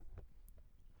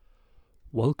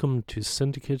Welcome to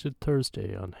Syndicated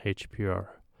Thursday on HPR.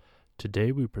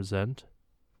 Today we present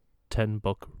 10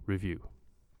 Book Review.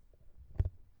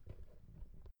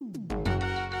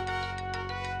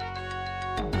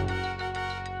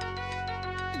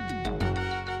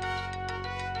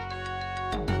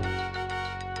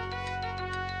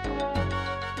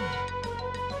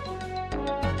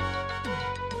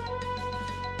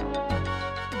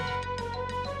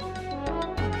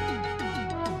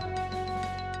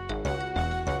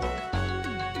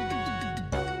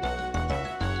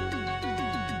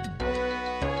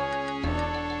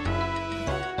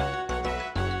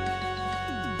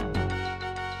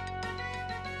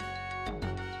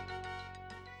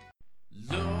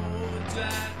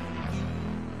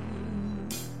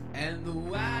 And the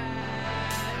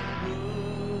wide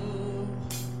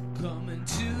world coming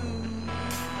to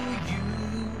you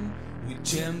with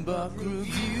 10 Buck Review.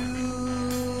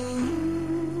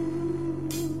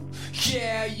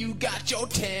 Yeah, you got your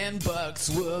 10 bucks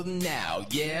worth now.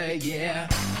 Yeah, yeah.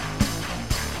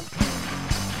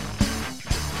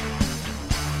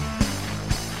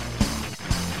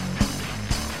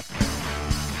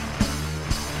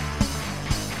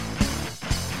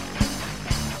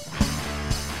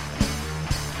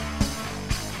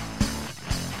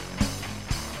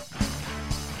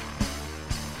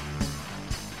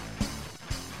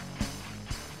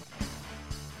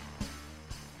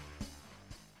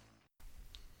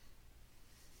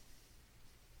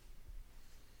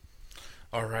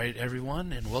 Alright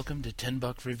everyone, and welcome to 10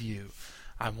 Buck Review.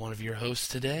 I'm one of your hosts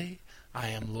today. I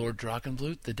am Lord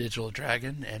Drachenblut, the Digital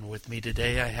Dragon, and with me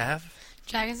today I have...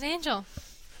 Dragon's Angel.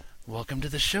 Welcome to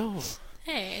the show.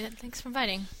 Hey, thanks for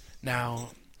inviting. Now,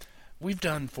 we've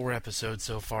done 4 episodes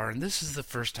so far, and this is the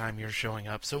first time you're showing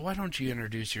up, so why don't you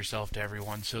introduce yourself to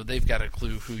everyone so they've got a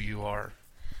clue who you are?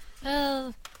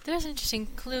 Well, there's interesting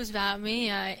clues about me.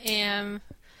 I am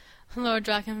Lord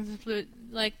Drachenblut,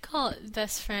 call it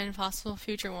best friend, possible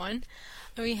future one.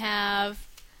 We have...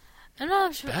 I'm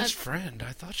not sure... Best friend?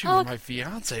 I thought you were my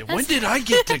fiancé. When did I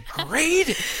get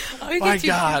degraded? My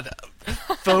God.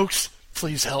 Folks,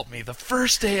 please help me. The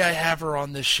first day I have her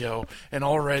on this show, and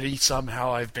already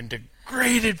somehow I've been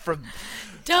degraded from...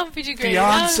 Don't be degraded.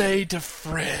 Fiancé to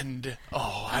friend.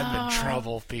 Oh, I'm in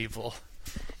trouble, people.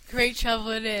 Great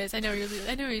trouble it is. I know you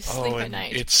sleep at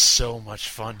night. It's so much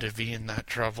fun to be in that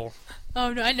trouble.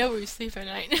 Oh, no, I know where you sleep at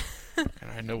night.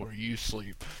 And I know where you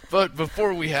sleep. But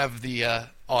before we have the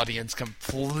audience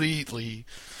completely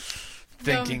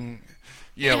thinking,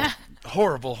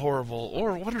 horrible,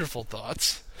 or wonderful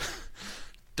thoughts,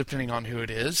 depending on who it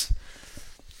is,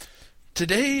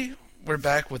 today we're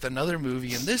back with another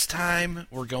movie, and this time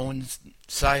we're going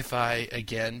sci-fi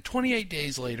again. 28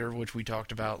 Days Later, which we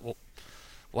talked about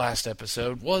last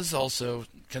episode, was also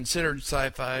considered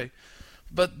sci-fi,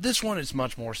 but this one is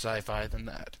much more sci-fi than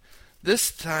that.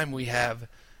 This time we have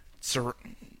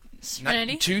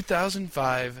Serenity?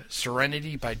 2005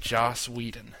 Serenity by Joss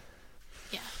Whedon.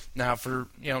 Yeah. Now, for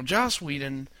Joss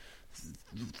Whedon,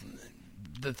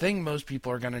 the thing most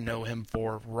people are going to know him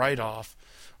for right off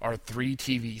are 3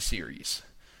 TV series: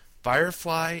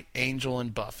 Firefly, Angel,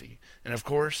 and Buffy. And of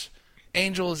course,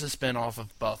 Angel is a spin-off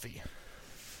of Buffy.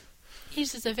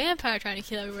 He's just a vampire trying to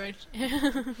kill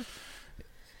everyone.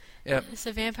 Yep. It's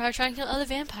a vampire trying to kill other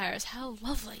vampires. How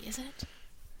lovely, isn't it?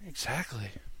 Exactly.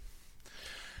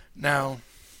 Now,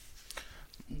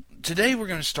 today we're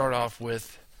going to start off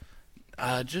with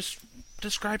just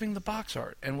describing the box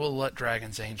art, and we'll let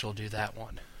Dragon's Angel do that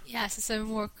one. Yes, it's a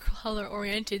more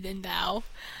color-oriented than thou.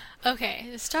 Okay,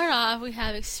 to start off, we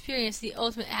have Experience the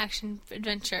Ultimate Action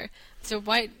Adventure. It's a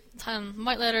white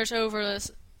letters over this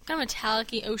kind of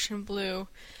metallic-y ocean blue.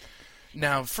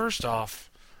 Now, first off,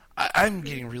 I'm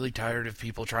getting really tired of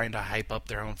people trying to hype up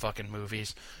their own fucking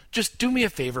movies. Just do me a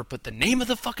favor, put the name of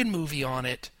the fucking movie on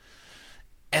it,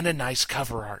 and a nice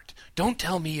cover art. Don't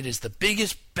tell me it is the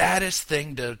biggest, baddest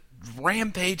thing to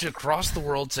rampage across the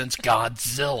world since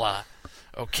Godzilla.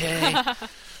 Okay?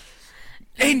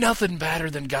 Ain't nothing badder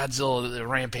than Godzilla that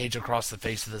rampage across the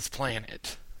face of this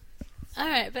planet.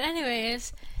 Alright, but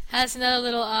anyways, has another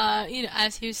little,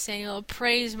 as he was saying, a little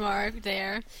praise mark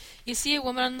there. You see a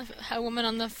woman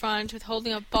on the front with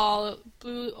holding a ball, a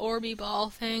blue orby ball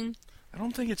thing. I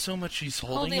don't think it's so much she's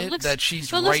holding it, looks, that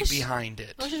she's right behind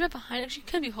it. Well, she's right behind it. She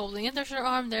could be holding it. There's her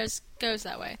arm there. It goes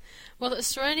that way. Well, the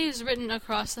Serenity is written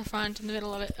across the front, in the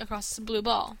middle of it, across the blue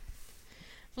ball.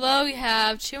 Below, we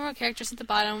have 2 more characters at the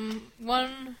bottom.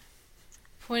 One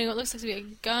pointing what looks like to be a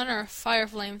gun or a fire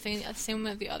flame thing, the same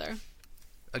with the other.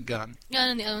 A gun. Gun,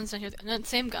 and the other one's not here. No,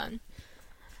 same gun.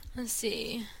 Let's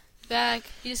see. Back.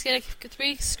 You just get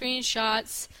 3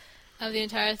 screenshots of the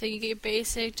entire thing. You get your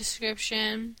basic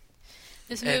description.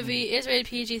 This movie is rated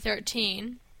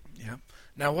PG-13. Yep.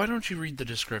 Now, why don't you read the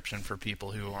description for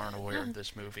people who aren't aware of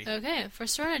this movie? Okay, for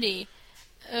Serenity.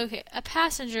 Okay, a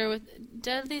passenger with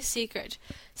deadly secret.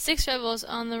 6 rebels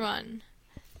on the run.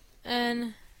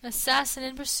 An assassin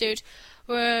in pursuit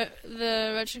were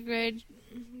the retrograde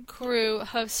crew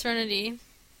of Serenity.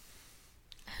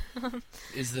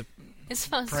 Is the It's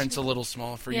fun. print's a little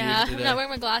small for Yeah, you today? I'm not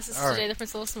wearing my glasses All today. right. The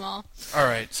print's a little small. All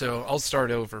right, so I'll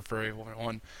start over for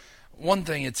everyone. One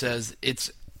thing it says,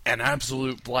 it's an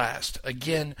absolute blast.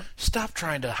 Again, stop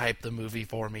trying to hype the movie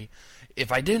for me.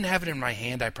 If I didn't have it in my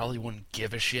hand, I probably wouldn't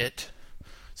give a shit.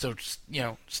 So,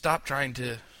 stop trying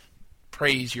to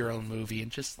praise your own movie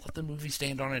and just let the movie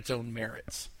stand on its own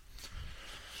merits.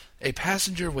 A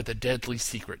passenger with a deadly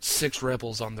secret, 6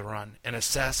 rebels on the run, an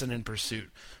assassin in pursuit,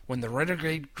 when the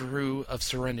renegade crew of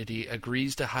Serenity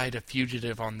agrees to hide a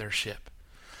fugitive on their ship.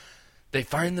 They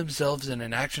find themselves in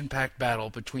an action-packed battle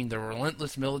between the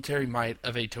relentless military might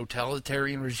of a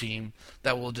totalitarian regime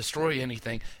that will destroy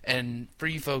anything. And for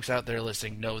you folks out there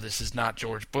listening, no, this is not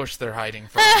George Bush they're hiding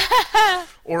from.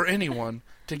 Or anyone,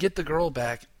 to get the girl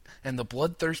back and the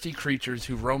bloodthirsty creatures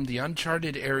who roam the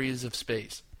uncharted areas of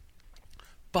space.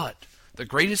 But the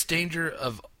greatest danger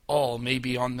of all may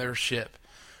be on their ship.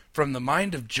 From the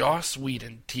mind of Joss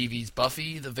Whedon, TV's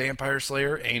Buffy, the Vampire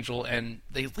Slayer, Angel, and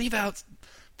they leave out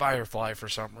Firefly for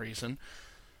some reason,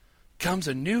 comes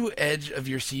a new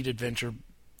edge-of-your-seat adventure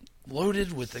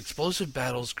loaded with explosive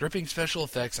battles, gripping special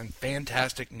effects, and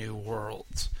fantastic new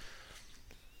worlds.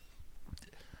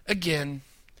 Again,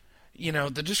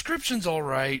 the description's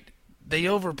alright. They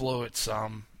overblow it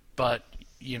some, but,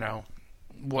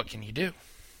 what can you do?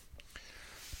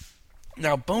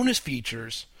 Now, bonus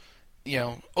features,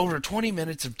 over 20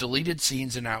 minutes of deleted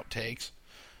scenes and outtakes,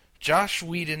 Joss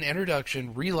Whedon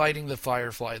introduction, Relighting the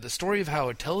Firefly, the story of how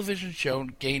a television show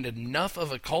gained enough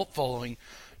of a cult following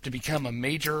to become a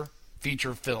major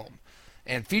feature film,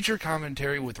 and feature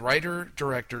commentary with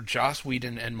writer-director Joss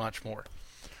Whedon and much more.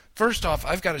 First off,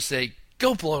 I've got to say,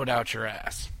 go blow it out your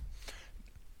ass.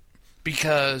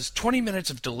 Because 20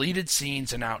 minutes of deleted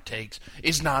scenes and outtakes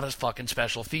is not a fucking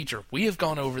special feature. We have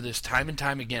gone over this time and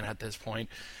time again at this point,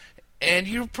 and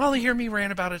you'll probably hear me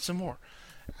rant about it some more.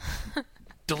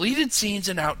 Deleted scenes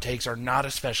and outtakes are not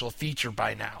a special feature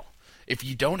by now. If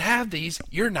you don't have these,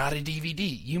 you're not a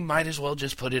DVD. You might as well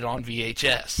just put it on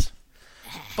VHS.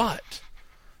 But,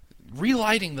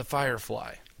 Relighting the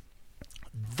Firefly,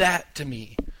 that to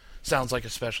me sounds like a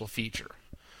special feature.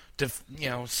 To,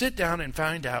 sit down and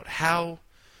find out how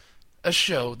a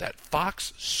show that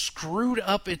Fox screwed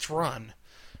up its run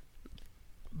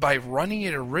by running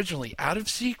it originally out of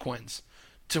sequence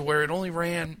to where it only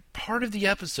ran part of the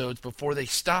episodes before they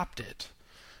stopped it,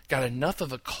 got enough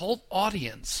of a cult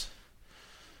audience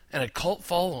and a cult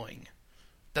following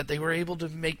that they were able to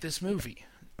make this movie,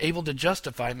 able to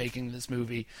justify making this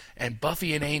movie, and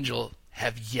Buffy and Angel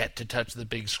have yet to touch the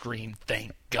big screen,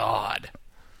 thank God.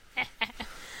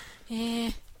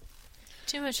 Yeah.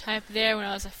 Too much hype there when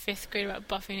I was a 5th grader about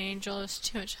Buffy and Angel. There's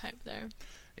too much hype there.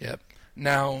 Yep.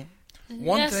 Now,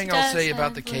 one thing I'll say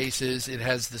about the case is it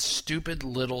has the stupid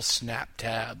little snap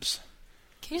tabs.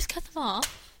 Can you just cut them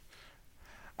off?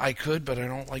 I could, but I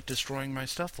don't like destroying my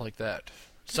stuff like that.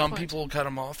 Some people will cut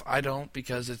them off. I don't,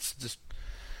 because it's just...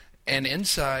 And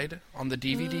inside, on the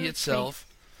DVD itself,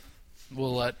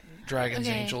 we'll let Dragon's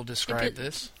Angel describe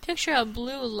this. Picture a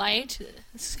blue light.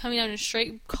 It's coming down in a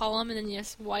straight column, and then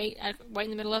just white in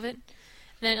the middle of it. And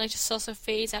then it just also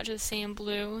fades out to the same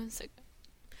blue. It's like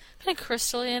kind of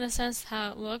crystally in a sense,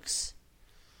 how it looks.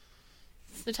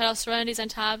 The title Serenity's on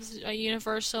top,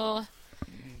 Universal.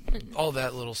 All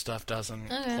that little stuff doesn't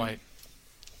quite...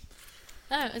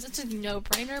 Oh, it's a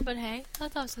no-brainer, but hey, I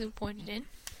thought it was something pointed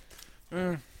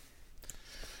in.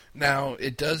 Now,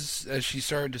 it does, as she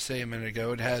started to say a minute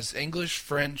ago, it has English,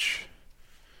 French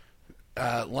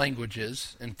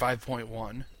languages in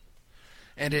 5.1,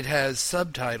 and it has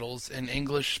subtitles in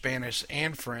English, Spanish,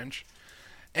 and French,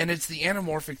 and it's the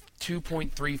anamorphic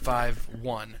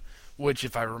 2.351, which,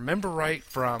 if I remember right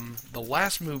from the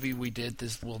last movie we did,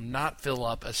 this will not fill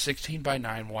up a 16 by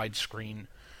 9 widescreen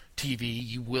TV.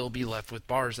 You will be left with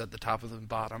bars at the top and the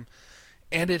bottom,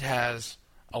 and it has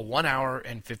a 1 hour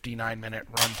and 59-minute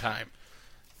runtime.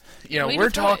 We're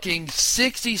talking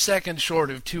 60 seconds short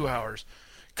of 2 hours.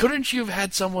 Couldn't you have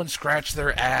had someone scratch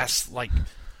their ass like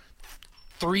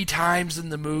 3 times in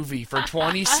the movie for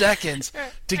 20 seconds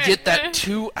to get that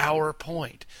 2 hour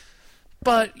point?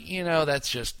 But, that's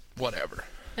just whatever.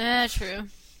 True.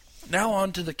 Now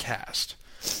on to the cast.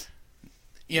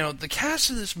 The cast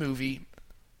of this movie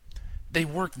they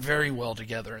work very well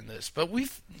together in this. But we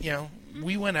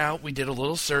went out, we did a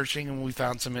little searching, and we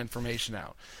found some information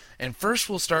out. And first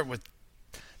we'll start with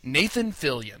Nathan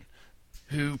Fillion,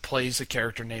 who plays a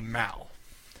character named Mal.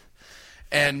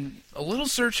 And a little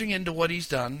searching into what he's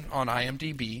done on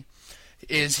IMDb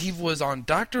is he was on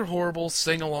Dr. Horrible's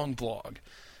sing-along blog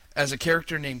as a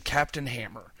character named Captain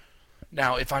Hammer.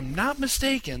 Now, if I'm not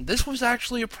mistaken, this was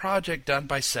actually a project done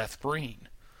by Seth Green.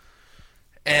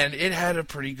 And it had a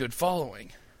pretty good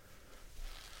following.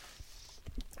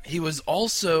 He was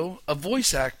also a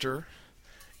voice actor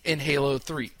in Halo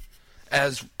 3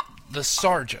 as the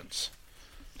sergeants.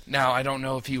 Now, I don't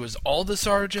know if he was all the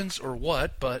sergeants or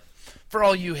what, but for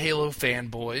all you Halo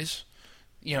fanboys,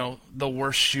 the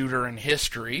worst shooter in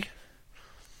history.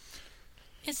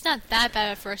 It's not that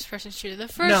bad a first-person shooter. The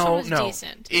first one was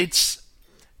decent.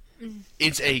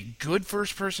 It's a good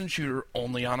first-person shooter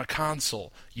only on a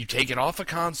console. You take it off a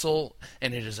console,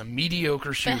 and it is a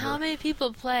mediocre shooter. But how many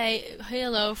people play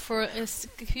Halo for a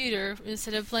computer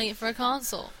instead of playing it for a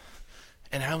console?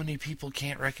 And how many people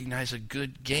can't recognize a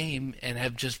good game and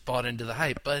have just bought into the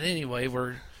hype? But anyway,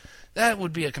 that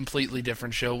would be a completely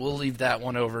different show. We'll leave that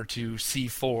one over to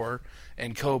C4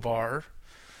 and Kobar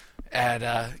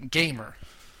at Gamer.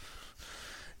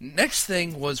 Next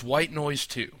thing was White Noise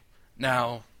 2.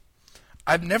 Now,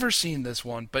 I've never seen this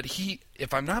one, but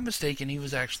if I'm not mistaken, he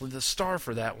was actually the star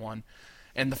for that one.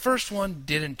 And the first one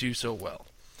didn't do so well.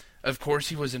 Of course,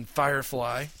 he was in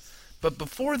Firefly. But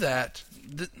before that,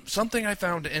 something I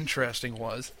found interesting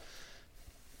was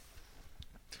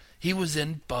he was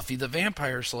in Buffy the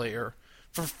Vampire Slayer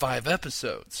for 5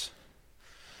 episodes.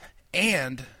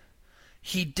 And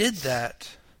he did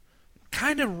that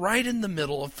kind of right in the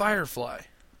middle of Firefly.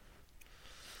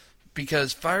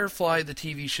 Because Firefly, the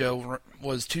TV show,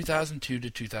 was 2002 to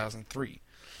 2003.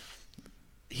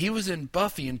 He was in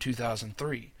Buffy in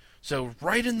 2003. So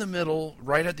right in the middle,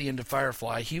 right at the end of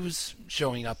Firefly, he was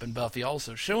showing up in Buffy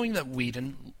also, showing that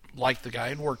Whedon liked the guy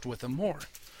and worked with him more.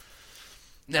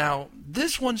 Now,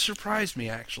 this one surprised me,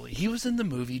 actually. He was in the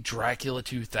movie Dracula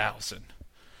 2000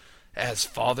 as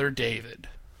Father David,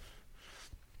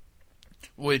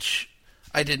 which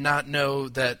I did not know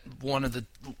that one of the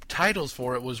titles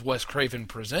for it was Wes Craven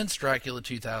Presents Dracula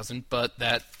 2000, but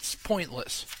that's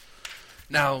pointless.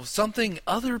 Now, something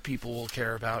other people will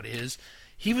care about is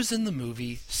he was in the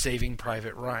movie Saving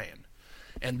Private Ryan.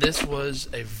 And this was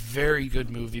a very good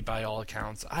movie by all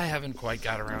accounts. I haven't quite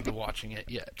got around to watching it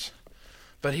yet.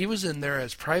 But he was in there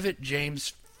as Private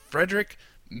James Frederick,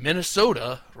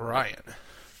 Minnesota Ryan.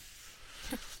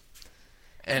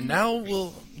 And now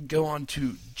we'll go on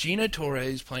to Gina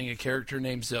Torres playing a character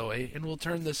named Zoe, and we'll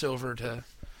turn this over to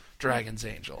Dragon's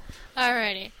Angel.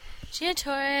 Alrighty. Gina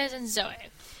Torres and Zoe.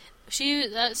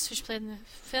 That's who she played in the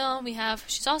film.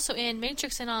 She's also in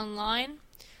Matrix and Online.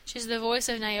 She's the voice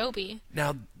of Niobe.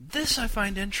 Now, this I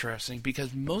find interesting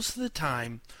because most of the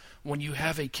time when you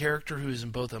have a character who is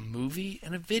in both a movie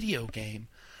and a video game,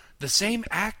 the same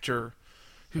actor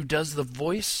who does the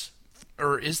voice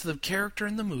or is the character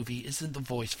in the movie isn't the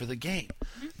voice for the game.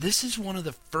 Mm-hmm. This is one of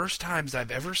the first times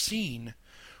I've ever seen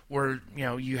where,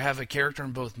 you have a character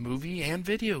in both movie and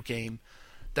video game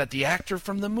that the actor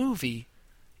from the movie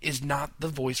is not the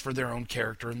voice for their own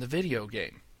character in the video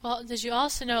game. Well, did you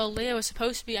also know Leia was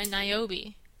supposed to be a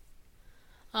Niobe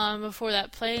before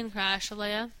that plane crash,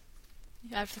 Leia?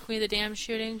 After the Queen of the Dam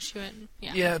shooting, she went,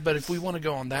 yeah. Yeah, but if we want to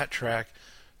go on that track,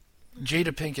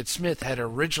 Jada Pinkett Smith had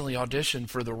originally auditioned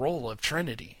for the role of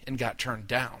Trinity and got turned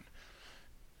down.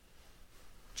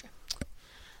 Sure.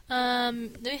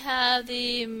 Then we have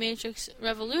the Matrix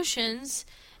Revolutions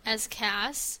as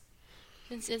Cass.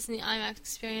 Since it's in the IMAX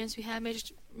experience, we have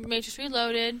Matrix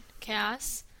Reloaded,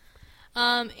 Cass.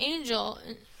 Angel.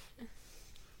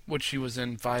 Which she was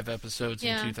in 5 episodes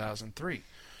in 2003.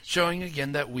 Showing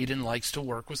again that Whedon likes to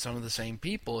work with some of the same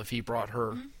people if he brought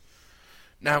her. Mm-hmm.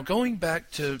 Now, going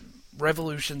back to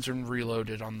Revolutions and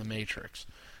Reloaded on The Matrix,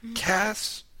 mm-hmm.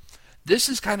 Cass, this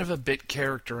is kind of a bit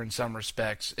character in some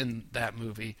respects in that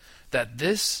movie, that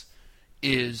this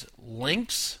is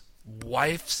Link's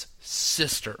wife's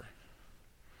sister.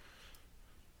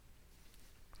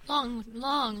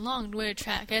 Long way to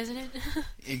track, isn't it?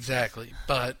 Exactly,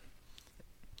 but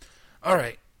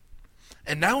alright.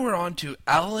 And now we're on to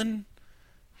Alan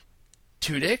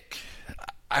Tudyk.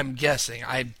 I'm guessing.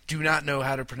 I do not know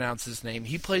how to pronounce his name.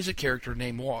 He plays a character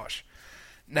named Wash.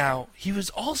 Now, he was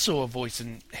also a voice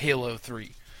in Halo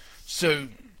 3. So,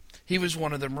 he was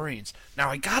one of the Marines. Now,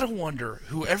 I gotta wonder,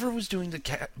 whoever was doing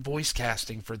the voice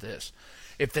casting for this,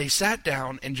 if they sat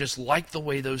down and just liked the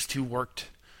way those two worked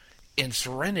in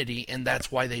Serenity, and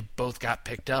that's why they both got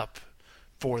picked up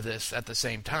for this at the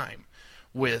same time.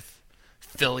 with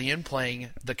Fillion playing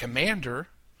the commander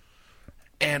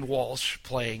and Walsh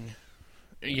playing,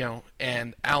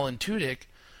 and Alan Tudyk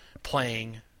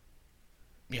playing,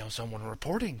 someone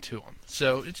reporting to him.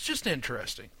 So it's just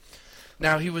interesting.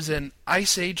 Now, he was in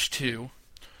Ice Age 2,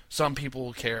 some people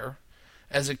will care,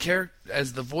 as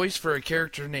the voice for a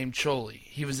character named Choli.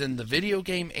 He was in the video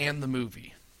game and the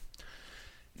movie.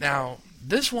 Now,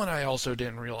 this one I also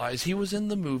didn't realize. He was in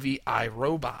the movie I,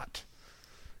 Robot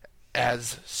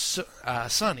as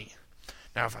Sonny.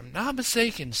 Now, if I'm not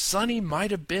mistaken, Sonny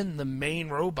might have been the main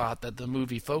robot that the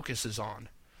movie focuses on.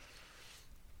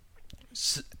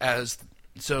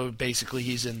 So basically,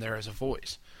 he's in there as a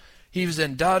voice. He was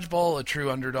in Dodgeball, a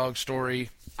true underdog story.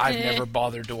 I've never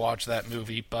bothered to watch that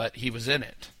movie, but he was in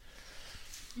it.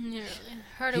 Yeah,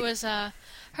 heard it was her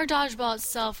Dodgeball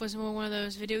itself was one of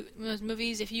those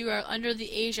movies. If you are under the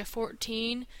age of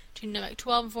 14, between like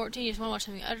 12 and 14, you just want to watch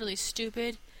something utterly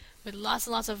stupid with lots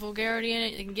and lots of vulgarity in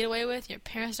it, you can get away with. Your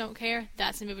parents don't care.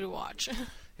 That's the movie to watch.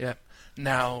 Yep.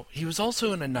 Now, he was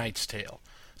also in A Knight's Tale.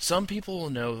 Some people will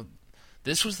know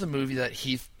this was the movie that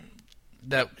Heath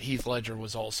Ledger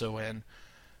was also in.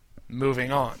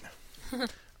 Moving on.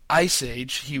 Ice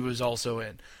Age, he was also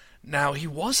in. Now, he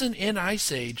wasn't in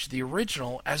Ice Age, the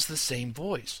original, as the same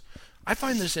voice. I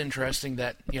find this interesting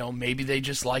that, maybe they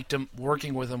just liked him,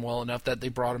 working with him well enough that they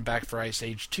brought him back for Ice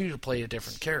Age 2 to play a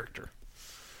different character.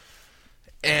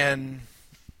 And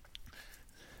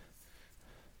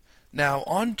now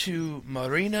on to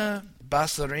Marina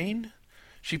Bassarin.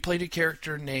 She played a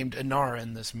character named Inara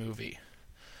in this movie.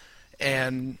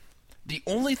 And the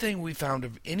only thing we found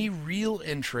of any real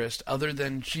interest, other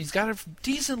than she's got a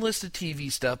decent list of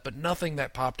TV stuff, but nothing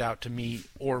that popped out to me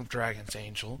or Dragon's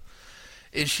Angel,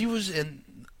 is she was in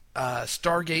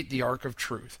Stargate: The Ark of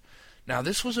Truth. Now,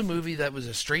 this was a movie that was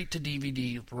a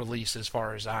straight-to-DVD release as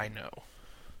far as I know.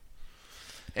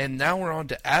 And now we're on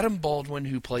to Adam Baldwin,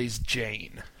 who plays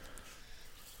Jane.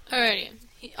 Alrighty.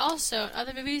 He also, in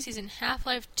other movies, he's in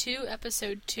Half-Life 2,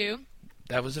 Episode 2.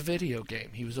 That was a video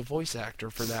game. He was a voice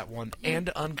actor for that one, and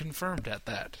unconfirmed at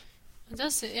that. It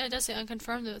does say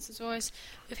unconfirmed that it's his voice.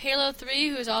 We have Halo 3,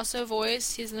 who is also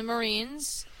voice. He's in the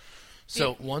Marines.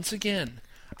 So, once again,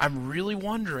 I'm really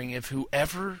wondering if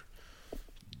whoever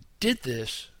did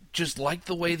this just liked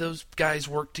the way those guys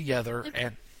worked together,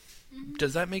 and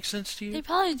does that make sense to you? They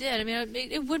probably did. I mean,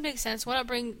 it would make sense. Why not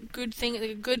bring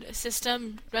a good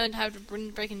system rather than have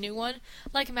to break a new one?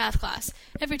 Like a math class.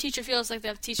 Every teacher feels like they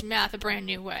have to teach math a brand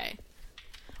new way.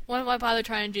 Why bother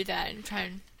trying to do that and try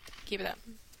and keep it up?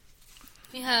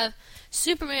 We have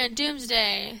Superman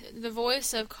Doomsday, the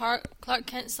voice of Clark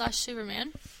Kent /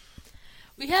 Superman.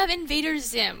 We have Invader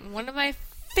Zim, one of my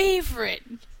favorite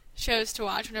shows to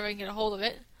watch whenever I can get a hold of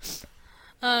it.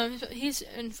 He's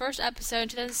in first episode in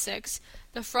 2006.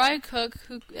 The fry cook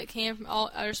that came from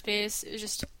outer space. It was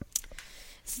just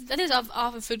that is off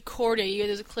of Food Corday.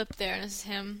 There's a clip there, and this is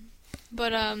him.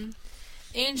 But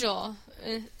Angel,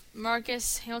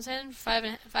 Marcus Hamilton,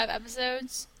 five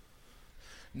episodes.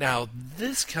 Now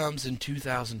this comes in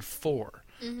 2004,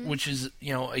 which is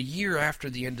a year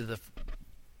after the end of the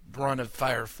run of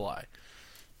Firefly.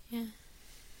 Yeah.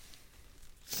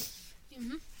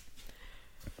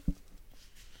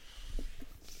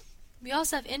 We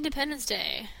also have Independence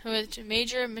Day with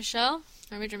Major Mitchell,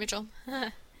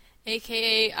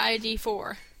 a.k.a.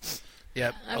 ID4.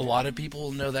 Yep, a lot of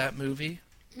people know that movie.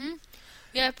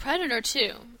 We have Predator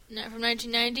 2 from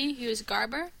 1990. He was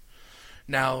Garber.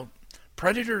 Now,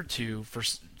 Predator 2, for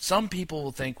some people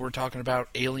will think we're talking about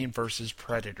Alien vs.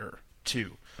 Predator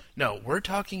 2. No, we're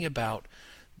talking about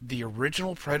the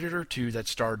original Predator 2 that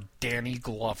starred Danny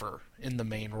Glover in the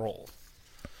main role.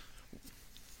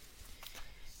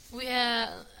 We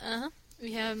have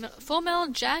Full Metal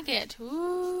Jacket.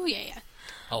 Ooh, yeah.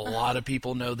 A lot of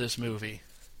people know this movie.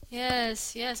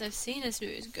 Yes, I've seen this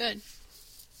movie. It's good.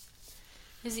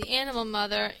 Is the Animal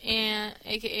Mother, and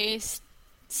a.k.a.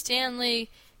 Stanley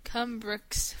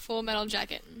Kubrick's Full Metal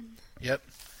Jacket. Yep.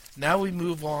 Now we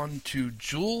move on to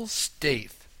Jules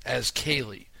Staith as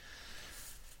Kaylee.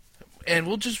 And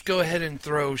we'll just go ahead and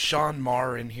throw Sean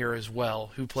Marr in here as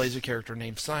well, who plays a character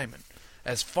named Simon.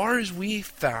 As far as we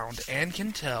found and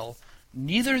can tell,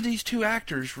 neither of these two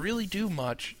actors really do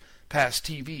much past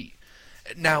TV.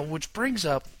 Now, which brings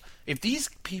up, if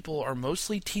these people are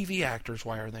mostly TV actors,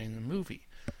 why are they in the movie?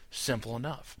 Simple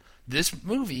enough. This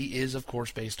movie is, of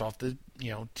course, based off the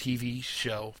TV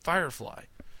show Firefly.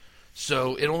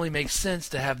 So it only makes sense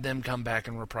to have them come back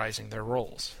and reprising their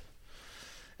roles.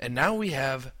 And now we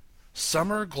have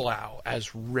Summer Glau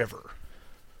as River.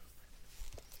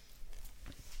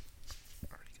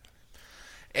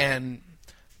 And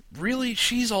really,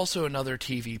 she's also another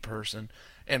TV person.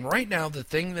 And right now, the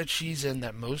thing that she's in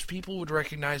that most people would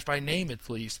recognize by name at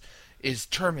least is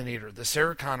Terminator, the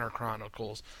Sarah Connor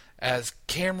Chronicles, as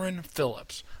Cameron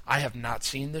Phillips. I have not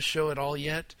seen this show at all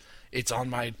yet. It's on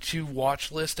my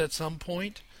to-watch list at some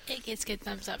point. It gets good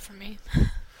thumbs up from me.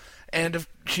 And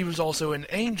she was also an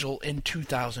Angel in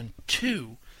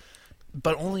 2002,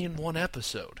 but only in one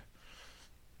episode.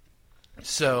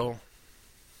 So...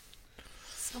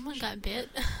 Someone got bit.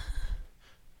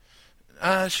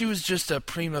 She was just a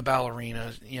prima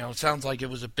ballerina. Sounds like it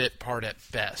was a bit part at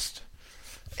best.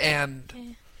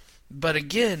 And, but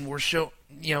again, we're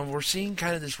seeing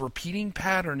kind of this repeating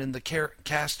pattern in the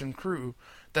cast and crew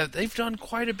that they've done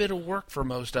quite a bit of work for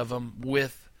most of them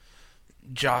with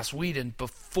Joss Whedon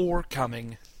before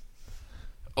coming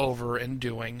over and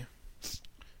doing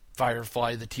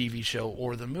Firefly, the TV show,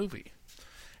 or the movie.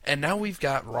 And now we've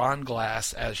got Ron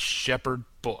Glass as Shepherd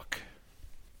Book.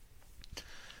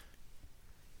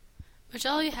 Which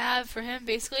all you have for him,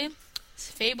 basically,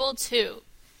 is Fable 2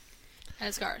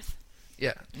 as Garth.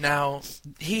 Yeah. Now,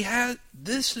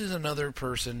 this is another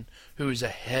person who is a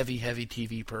heavy, heavy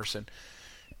TV person.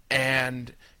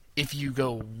 And if you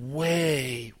go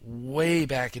way, way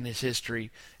back in his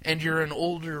history, and you're an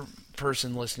older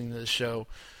person listening to this show,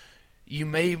 you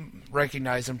may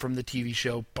recognize him from the TV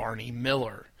show Barney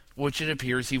Miller, which it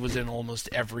appears he was in almost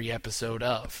every episode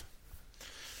of.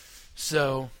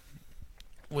 So,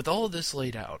 with all of this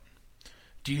laid out,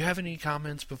 do you have any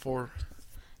comments before?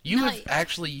 You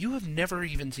have never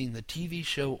even seen the TV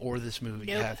show or this movie,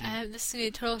 nope, have you? This is going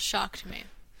to be a total shock to me.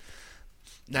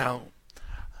 Now,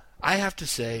 I have to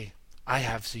say, I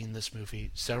have seen this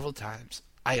movie several times.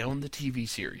 I own the TV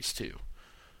series too.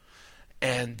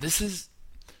 And this is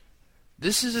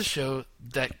a show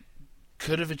that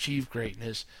could have achieved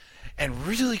greatness and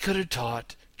really could have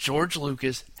taught George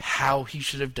Lucas how he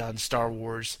should have done Star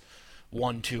Wars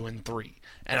 1, 2, and 3.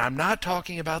 And I'm not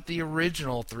talking about the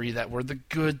original 3 that were the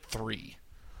good 3.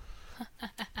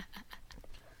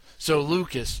 So,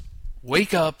 Lucas,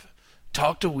 wake up,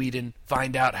 talk to Whedon,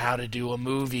 find out how to do a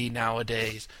movie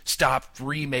nowadays. Stop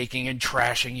remaking and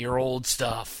trashing your old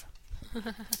stuff.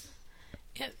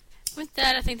 Yep. With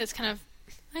that, I think that's kind of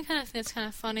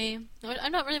funny.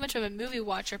 I'm not really much of a movie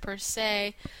watcher per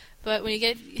se, but when you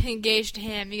get engaged to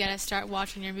him, you gotta start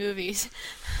watching your movies.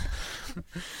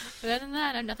 But other than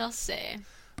that, I have nothing else to say.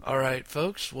 All right,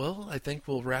 folks. Well, I think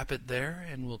we'll wrap it there,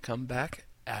 and we'll come back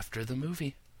after the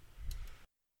movie.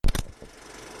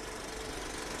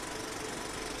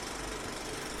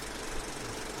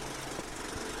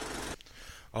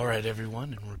 All right,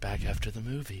 everyone, and we're back after the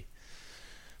movie.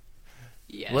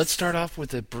 Yes. Let's start off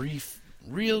with a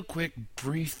real quick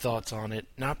brief thoughts on it,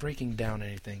 not breaking down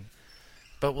anything.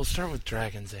 But we'll start with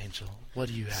Dragon's Angel. What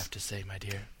do you have to say, my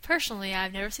dear? Personally,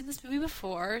 I've never seen this movie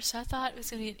before, so I thought it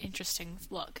was going to be an interesting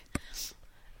look.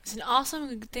 It's an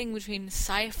awesome thing between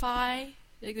sci-fi.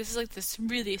 This is like this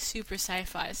really super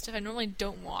sci-fi stuff I normally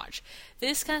don't watch.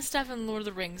 This kind of stuff in Lord of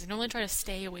the Rings I normally try to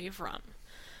stay away from.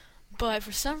 But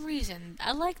for some reason,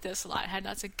 I like this a lot. It had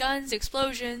lots of guns,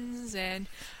 explosions, and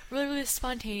really, really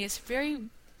spontaneous, very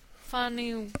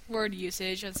funny word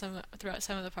usage throughout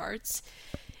some of the parts.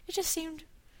 It just seemed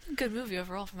a good movie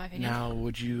overall, from my opinion. Now,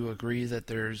 would you agree that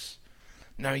there's...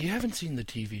 Now, you haven't seen the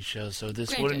TV show, so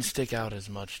this wouldn't stick out as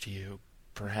much to you,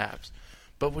 perhaps.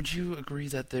 But would you agree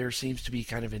that there seems to be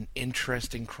kind of an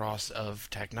interesting cross of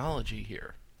technology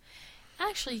here?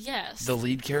 Actually, yes. The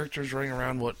lead character's running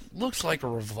around what looks like a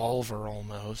revolver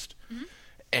almost,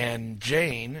 and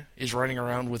Jane is running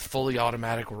around with fully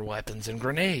automatic weapons and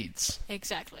grenades.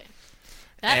 Exactly.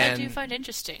 That I do find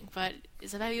interesting, but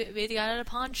is that how they got at a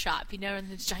pawn shop, in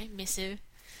this giant missive?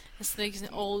 It's like an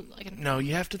old... No,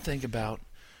 you have to think about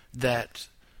that...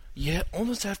 You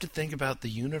almost have to think about the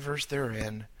universe they're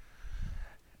in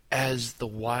as the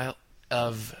wild...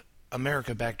 of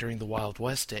America back during the Wild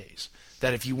West days.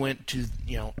 That if you went to,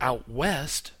 out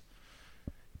west,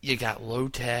 you got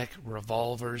low-tech,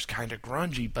 revolvers, kind of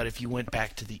grungy, but if you went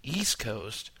back to the East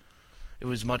Coast... It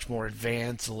was much more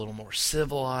advanced, a little more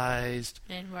civilized.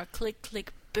 And more click,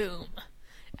 click, boom.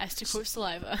 As to quote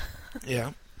Saliva.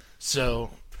 Yeah. So,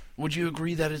 would you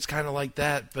agree that it's kind of like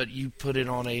that, but you put it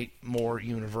on a more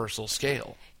universal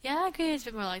scale? Yeah, I agree it's a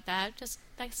bit more like that. Just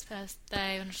that's best that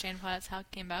I understand why that's how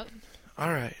it came about.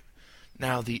 Alright.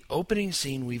 Now, the opening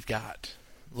scene we've got.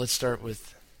 Let's start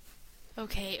with...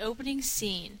 Okay, opening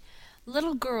scene.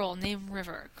 Little girl named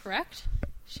River, correct?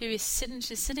 She's sitting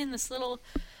in this little...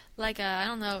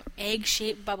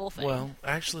 egg-shaped bubble thing. Well,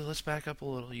 actually, let's back up a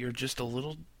little. You're just a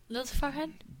little... A little too far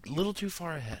ahead? Little too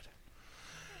far ahead.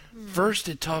 First,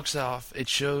 it's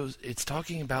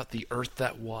talking about the Earth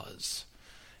that was.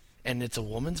 And it's a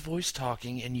woman's voice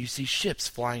talking, and you see ships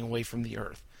flying away from the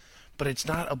Earth. But it's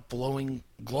not a glowing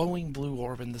blue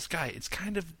orb in the sky. It's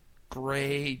kind of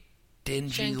gray,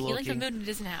 dingy looking. Like the moon it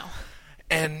is now.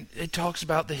 And it talks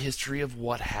about the history of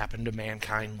what happened to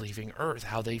mankind leaving Earth,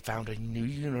 how they found a new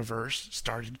universe,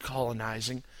 started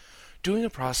colonizing, doing a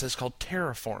process called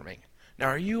terraforming. Now,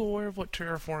 are you aware of what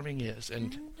terraforming is?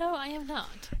 And no, I am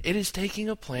not. it is taking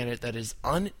a planet that is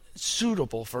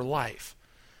unsuitable for life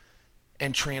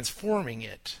and transforming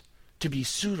it to be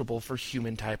suitable for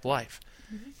human-type life.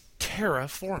 Mm-hmm.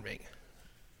 Terraforming.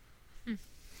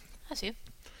 I see.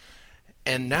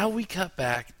 And now we cut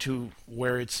back to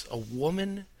where it's a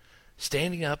woman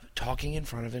standing up talking in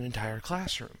front of an entire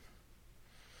classroom.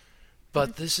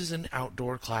 But this is an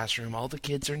outdoor classroom. All the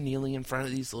kids are kneeling in front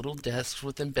of these little desks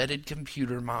with embedded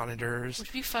computer monitors. Which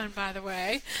would be fun, by the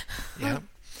way. Yeah.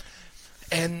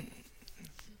 And,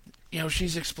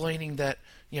 she's explaining that,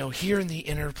 here in the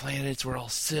inner planets we're all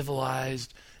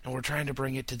civilized and we're trying to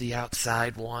bring it to the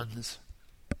outside ones.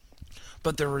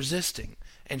 But they're resisting.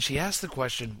 And she asked the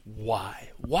question,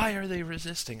 why? Why are they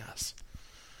resisting us?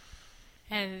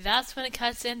 And that's when it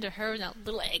cuts into her and that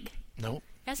little egg. Nope.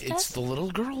 Yes, it's the little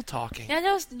girl talking. Yeah,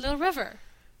 no, it's Little River.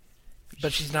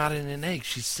 But she's not in an egg.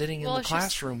 She's sitting in the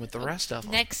classroom with the rest of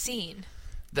them. Next scene.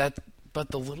 But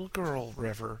the little girl,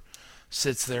 River,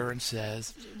 sits there and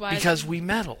says, Why because we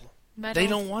meddle.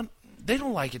 Meddle? They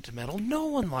don't like it to meddle. No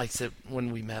one likes it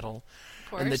when we meddle.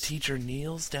 Of course. And the teacher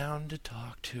kneels down to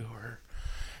talk to her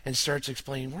and starts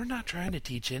explaining, we're not trying to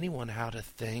teach anyone how to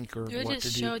think or You what to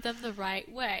just do. show them the right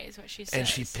way, is what she says. And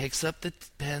she picks up the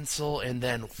pencil and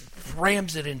then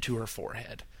rams it into her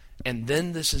forehead. And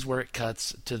then this is where it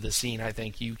cuts to the scene I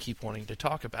think you keep wanting to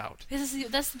talk about.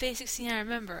 That's the basic scene I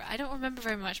remember. I don't remember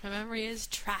very much. My memory is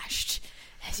trashed,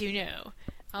 as you know.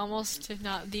 Almost, if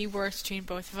not the worst between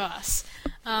both of us.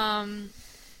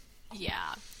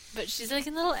 Yeah. But she's like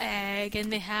a little egg,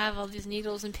 and they have all these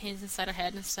needles and pins inside her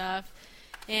head and stuff.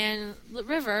 And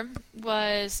River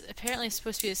was apparently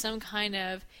supposed to be some kind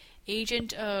of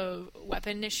agent of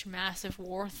weaponish massive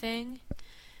war thing.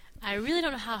 I really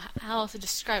don't know how else to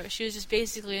describe it. She was just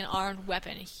basically an armed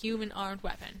weapon, a human armed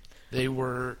weapon. They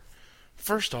were...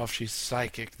 First off, she's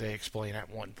psychic, they explain at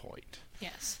one point.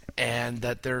 Yes. And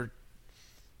that they're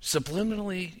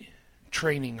subliminally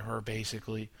training her,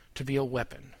 basically, to be a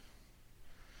weapon.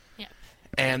 Yep.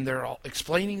 And they're all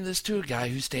explaining this to a guy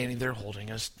who's standing there holding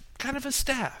kind of a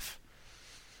staff.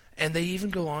 And they even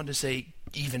go on to say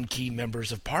even key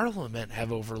members of Parliament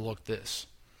have overlooked this.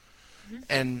 Mm-hmm.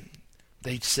 And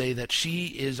they say that she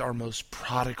is our most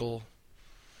prodigal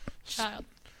child.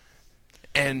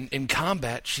 And in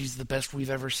combat, she's the best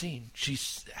we've ever seen. She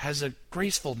has a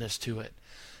gracefulness to it.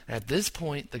 At this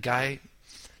point, the guy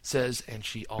says, and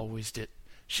she always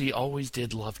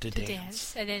did love to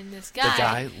dance. And then the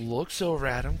guy looks over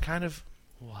at him, kind of,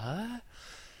 what?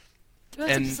 It was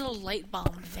like this little light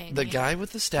bulb thing. The guy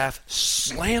with the staff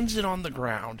slams it on the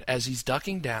ground as he's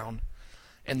ducking down,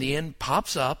 and the end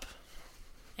pops up.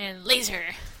 And laser.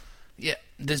 Yeah,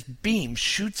 this beam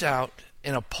shoots out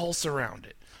in a pulse around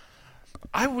it.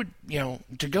 I would,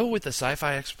 to go with the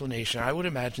sci-fi explanation, I would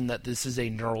imagine that this is a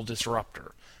neural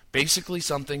disruptor. Basically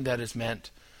something that is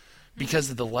meant, because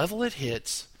of the level it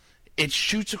hits, it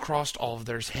shoots across all of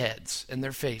their heads and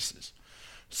their faces.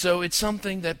 So it's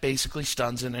something that basically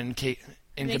stuns and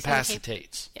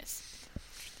incapacitates. Yes.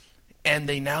 And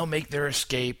they now make their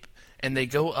escape, and they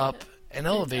go up an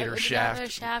elevator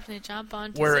shaft and they jump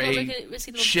onto where a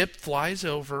ship flies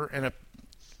over and a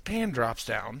pan drops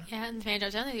down. Yeah, and the pan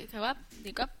drops down. They go up.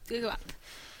 They go up. They go up.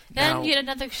 Now, then you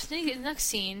get the next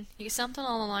scene. You get something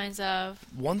along the lines of...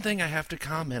 One thing I have to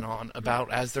comment on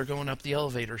about as they're going up the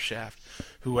elevator shaft,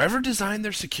 whoever designed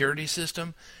their security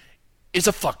system is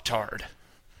a fucktard.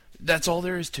 That's all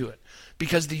there is to it.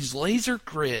 Because this laser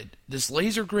grid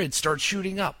starts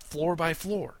shooting up floor by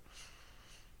floor.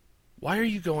 Why are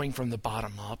you going from the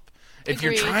bottom up? If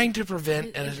you're trying to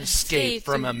prevent an escape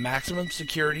from a maximum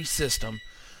security system,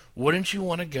 wouldn't you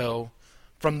want to go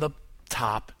from the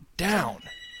top down?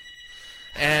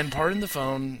 And pardon the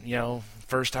phone,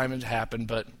 first time it happened,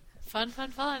 but...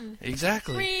 Fun.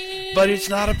 Exactly. Ring. But it's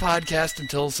not a podcast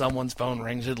until someone's phone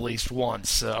rings at least once,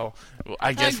 so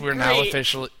I guess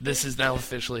this is now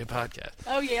officially a podcast.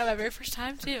 Oh yeah, my very first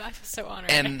time too. I feel so honored.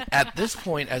 And at this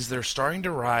point, as they're starting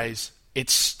to rise, it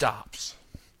stops.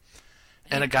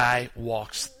 And a guy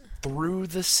walks through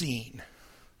the scene.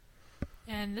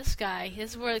 And this guy,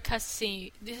 this is where the cuts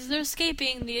scene. They're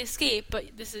escaping the escape,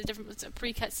 but this is it's a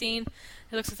pre-cut scene.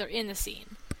 It looks like they're in the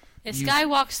scene. This guy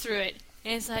walks through it,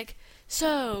 and it's like,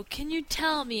 So, can you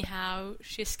tell me how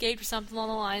she escaped or something along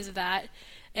the lines of that?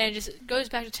 And it just goes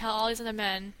back to tell all these other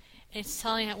men, and it's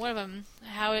telling one of them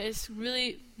how it is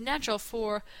really natural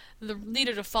for the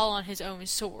leader to fall on his own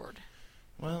sword.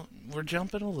 Well, we're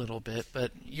jumping a little bit,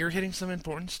 but you're hitting some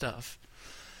important stuff.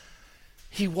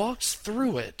 He walks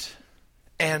through it,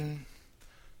 and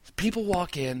people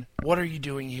walk in. What are you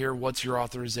doing here? What's your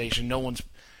authorization? No one's...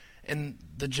 And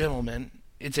the gentleman,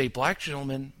 it's a black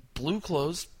gentleman, blue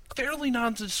clothes, fairly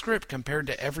nondescript compared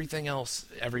to everything else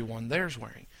everyone there's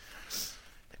wearing.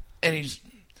 And he's,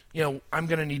 I'm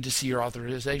going to need to see your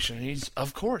authorization. And he's,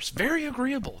 of course, very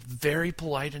agreeable, very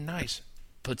polite and nice.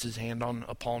 Puts his hand on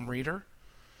a palm reader.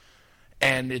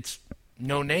 And it's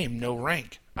no name, no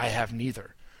rank. I have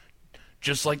neither.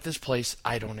 Just like this place,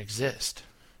 I don't exist.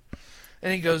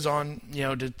 And he goes on,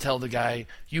 to tell the guy,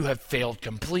 you have failed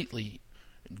completely.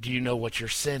 Do you know what your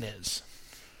sin is?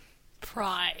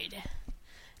 Pride.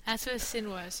 That's what his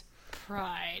sin was.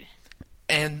 Pride.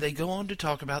 And they go on to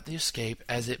talk about the escape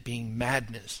as it being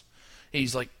madness.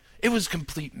 He's like, it was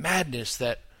complete madness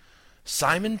that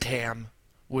Simon Tam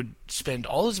would spend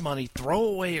all his money, throw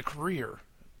away a career,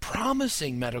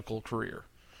 promising medical career.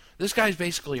 This guy's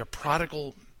basically a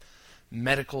prodigal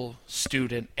medical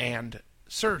student and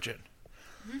surgeon.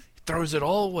 Mm-hmm. Throws it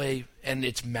all away, and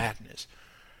it's madness.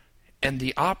 And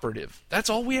the operative,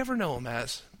 that's all we ever know him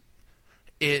as,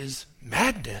 is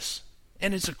madness.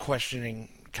 And it's a questioning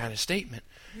kind of statement.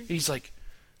 Mm-hmm. He's like,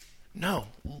 no,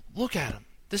 look at him.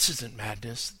 This isn't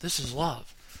madness. This is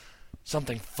love.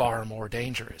 Something far more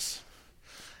dangerous.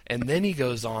 And then he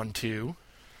goes on to...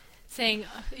 saying,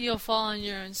 you'll fall on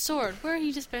your own sword. Where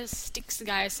he just sticks the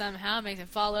guy somehow, makes him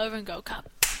fall over and go, cup,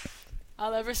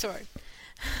 all over sword.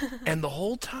 And the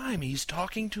whole time he's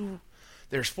talking to...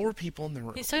 There's 4 people in the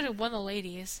room. He's talking to one of the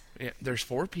ladies. Yeah, there's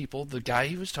 4 people. The guy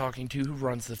he was talking to who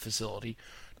runs the facility.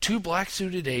 2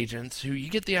 black-suited agents who you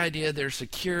get the idea they're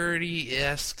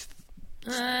security-esque.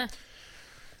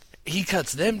 He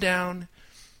cuts them down,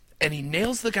 and he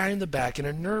nails the guy in the back in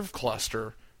a nerve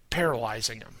cluster,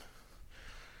 paralyzing him.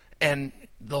 And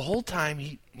the whole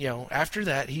time, after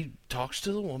that, he talks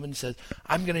to the woman and says,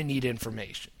 I'm going to need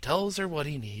information. Tells her what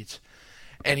he needs.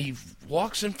 And he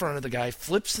walks in front of the guy,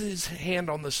 flips his hand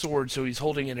on the sword so he's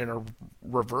holding it in a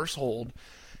reverse hold,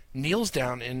 kneels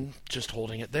down and just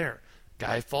holding it there.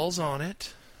 Guy falls on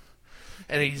it,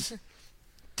 and he's,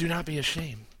 do not be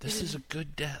ashamed. This is a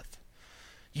good death.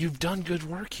 You've done good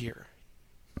work here.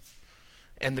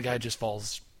 And the guy just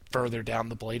falls further down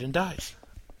the blade and dies.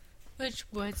 Which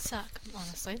would suck,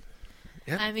 honestly.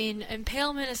 Yep. I mean,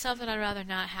 impalement is something I'd rather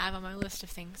not have on my list of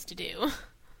things to do.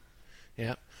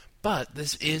 Yeah. But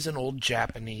this is an old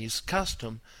Japanese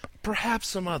custom. Perhaps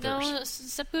some others. No,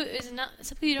 seppuku is not.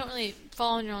 Seppuku, you don't really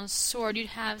fall on your own sword.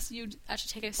 You'd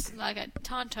actually take a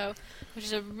tanto, which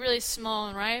is a really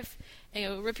small knife, and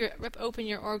you rip open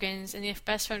your organs, and your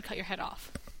best friend cut your head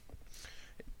off.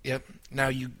 Yep.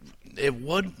 Now it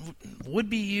would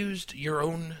be used your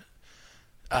own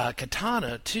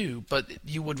katana too, but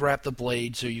you would wrap the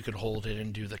blade so you could hold it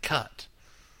and do the cut.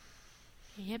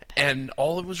 Yep. And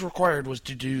all it was required was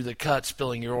to do the cut,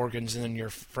 spilling your organs, and then your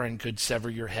friend could sever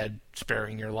your head,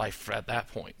 sparing your life at that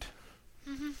point.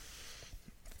 Mm-hmm.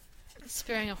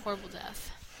 Sparing a horrible death.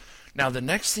 Now, the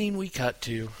next scene we cut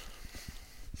to,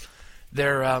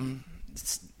 we're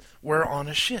on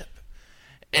a ship,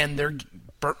 and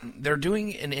they're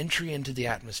doing an entry into the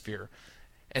atmosphere,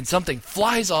 and something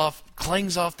flies off,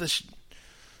 clangs off the,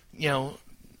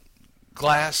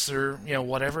 glass or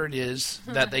whatever it is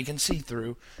that they can see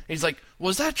through. He's like,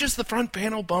 was that just the front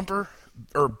panel bumper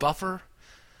or buffer?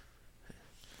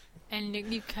 And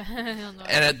you and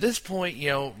at this point,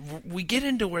 we get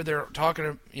into where they're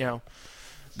talking.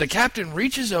 The captain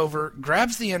reaches over,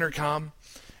 grabs the intercom,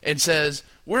 and says,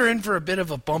 "We're in for a bit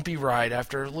of a bumpy ride."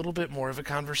 After a little bit more of a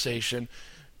conversation,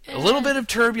 a little bit of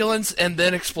turbulence, and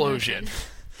then explosion.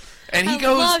 And he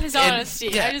goes. I love his honesty.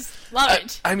 Yeah, I just love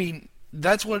it. I mean.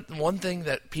 That's one thing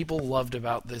that people loved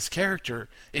about this character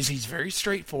is he's very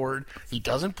straightforward. He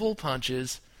doesn't pull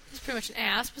punches. He's pretty much an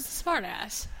ass, but he's a smart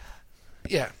ass.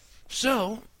 Yeah.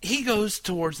 So he goes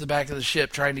towards the back of the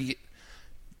ship, trying to get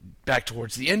back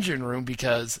towards the engine room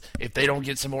because if they don't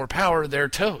get some more power, they're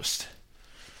toast.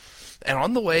 And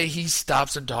on the way, he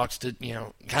stops and talks to,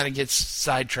 kind of gets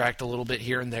sidetracked a little bit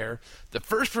here and there. The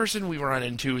first person we run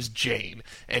into is Jane.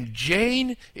 And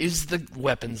Jane is the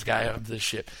weapons guy of the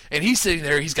ship. And he's sitting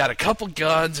there, he's got a couple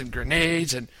guns and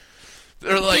grenades, and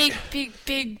they're like...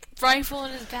 Big rifle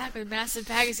in his back with a massive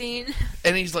magazine.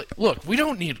 And he's like, look, we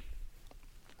don't need...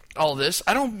 all this.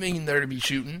 I don't mean there to be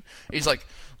shooting. He's like,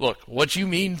 look, what you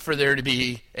mean for there to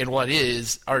be and what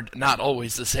is are not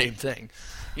always the same thing.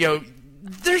 You know,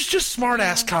 there's just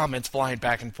smart-ass comments flying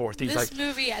back and forth. He's this like,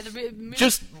 movie,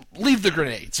 just leave the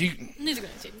grenades. Leave the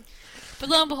grenades. But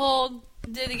lo and behold,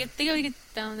 they get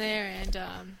down there, and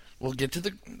we'll get to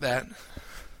that.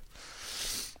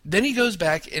 Then he goes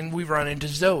back, and we run into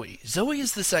Zoe. Zoe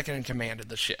is the second in command of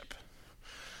the ship.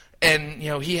 And, you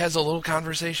know, he has a little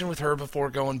conversation with her before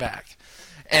going back.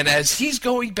 And as he's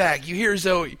going back, you hear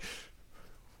Zoe,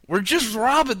 we're just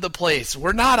robbing the place.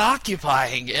 We're not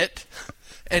occupying it.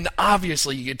 And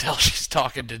obviously you can tell she's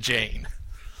talking to Jane.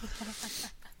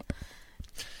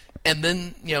 And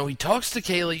then, you know, he talks to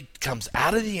Kaylee, comes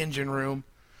out of the engine room.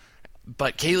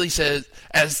 But Kaylee says,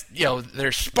 as, you know,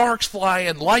 there's sparks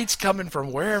flying, lights coming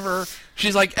from wherever.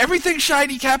 She's like, everything's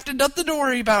shiny, Captain. Nothing to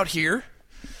worry about here.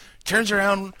 Turns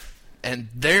around, and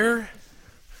there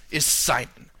is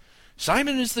Simon.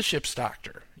 Simon is the ship's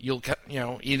doctor.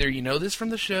 Either you know this from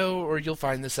the show, or you'll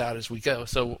find this out as we go.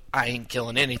 So I ain't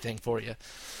killing anything for you.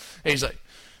 And he's like,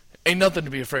 ain't nothing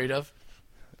to be afraid of.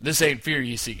 This ain't fear,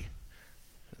 you see.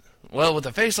 Well, with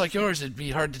a face like yours, it'd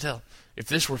be hard to tell. If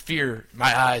this were fear,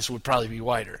 my eyes would probably be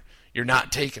wider. You're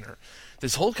not taking her.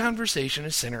 This whole conversation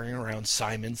is centering around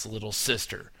Simon's little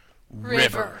sister,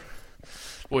 River.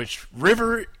 Which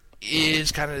River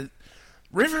is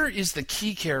the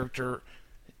key character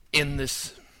in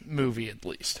this movie, at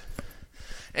least.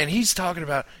 And he's talking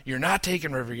about, you're not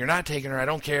taking River, you're not taking her, I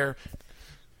don't care.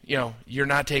 You know, you're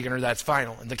not taking her, that's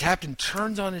final. And the captain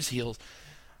turns on his heels.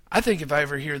 I think if I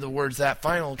ever hear the words that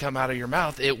final come out of your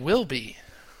mouth, it will be.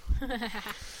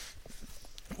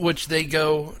 Which they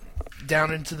go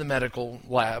down into the medical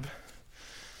lab.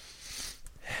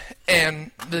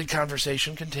 And the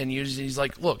conversation continues. He's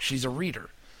like, look, she's a reader.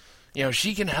 You know,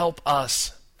 she can help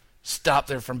us stop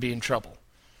there from being trouble.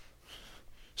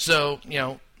 So, you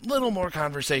know, little more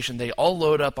conversation. They all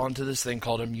load up onto this thing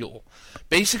called a mule.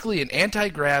 Basically an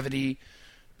anti-gravity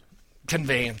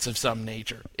conveyance of some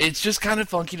nature. It's just kind of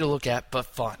funky to look at, but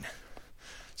fun.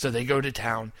 So they go to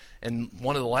town, and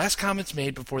one of the last comments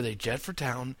made before they jet for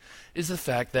town is the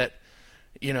fact that,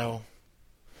 you know,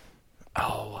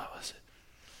 what was it?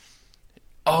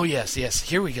 Oh, yes,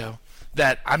 here we go.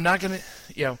 That I'm not going to,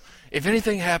 you know, if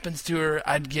anything happens to her,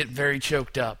 I'd get very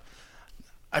choked up.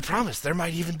 I promise, there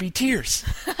might even be tears.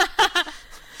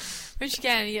 Which,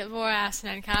 again, you get more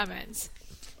asinine comments.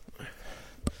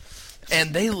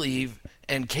 And they leave,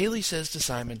 and Kaylee says to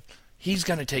Simon, he's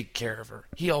going to take care of her.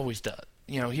 He always does.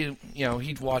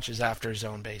 He watches after his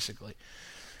own, basically.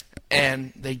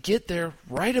 And they get there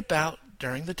right about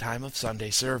during the time of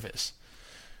Sunday service.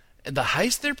 And the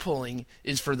heist they're pulling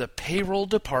is for the payroll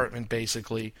department,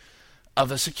 basically, of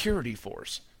a security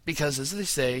force. Because, as they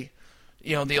say,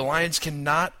 you know, the Alliance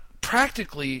cannot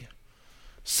practically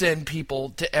send people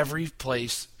to every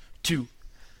place to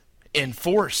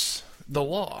enforce the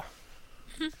law.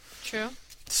 True.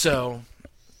 So,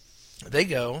 they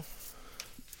go,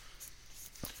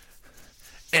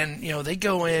 and, you know, they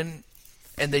go in,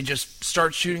 and they just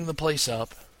start shooting the place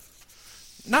up.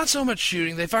 Not so much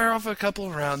shooting, they fire off a couple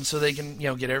of rounds so they can, you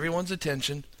know, get everyone's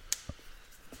attention.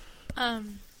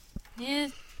 Yeah,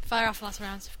 fire off lots of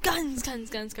rounds. Guns,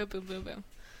 go boom, boom, boom.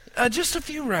 Just a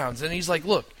few rounds, and he's like,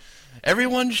 look,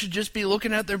 everyone should just be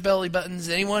looking at their belly buttons.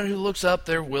 Anyone who looks up,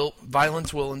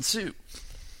 violence will ensue.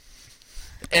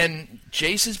 And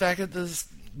Jace is back at the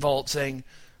vault saying,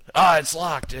 it's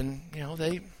locked. And, you know,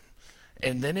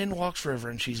 and then in walks River,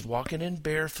 and she's walking in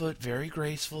barefoot very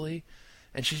gracefully.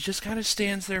 And she just kind of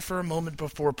stands there for a moment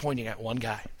before pointing at one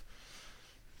guy.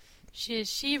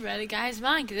 She read the guy's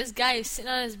mind, because this guy is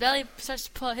sitting on his belly, starts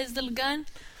to pull out his little gun.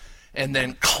 And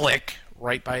then click,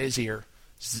 right by his ear.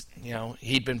 You know,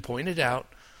 he'd been pointed out.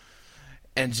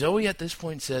 And Zoe at this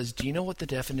point says, do you know what the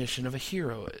definition of a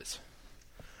hero is?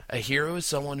 A hero is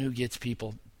someone who gets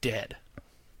people dead.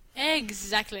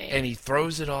 Exactly. And he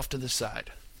throws it off to the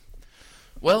side.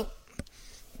 Well,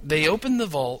 they open the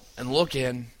vault and look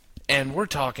in, and we're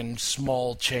talking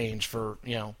small change for,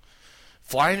 you know,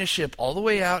 flying a ship all the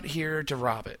way out here to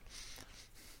rob it.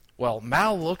 Well,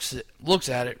 Mal looks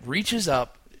at it, reaches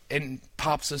up, and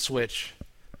pops a switch.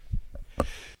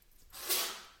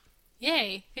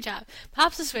 Yay, good job.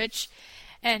 Pops the switch,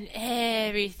 and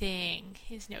everything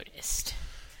is noticed.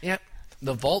 Yep.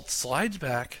 The vault slides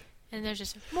back. And there's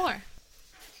just more.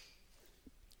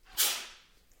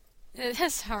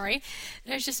 Sorry.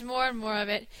 There's just more and more of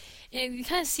it. And you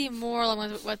kind of see more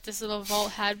along with what this little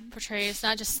vault had portrayed. It's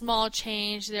not just small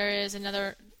change. There is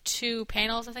another 2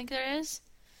 panels, I think there is.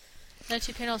 Another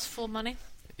 2 panels full of money.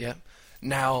 Yep.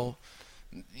 Now,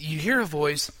 you hear a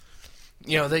voice.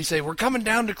 they say, we're coming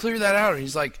down to clear that out. And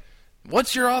he's like,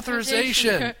 what's your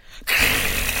authorization?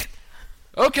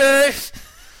 Okay.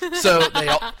 So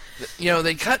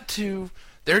they cut to,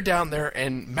 they're down there,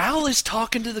 and Mal is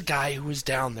talking to the guy who was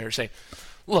down there saying,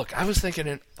 look, I was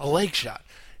thinking a leg shot.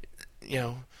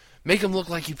 Make him look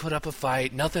like he put up a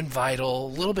fight, nothing vital,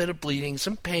 a little bit of bleeding,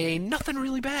 some pain, nothing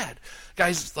really bad.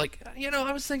 Guy's like,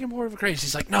 I was thinking more of a craze.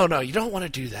 He's like, no, you don't want to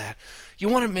do that. You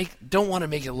don't want to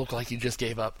make it look like you just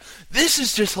gave up. This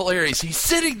is just hilarious. He's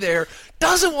sitting there,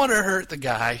 doesn't want to hurt the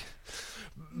guy,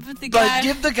 but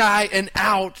give the guy an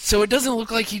out so it doesn't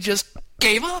look like he just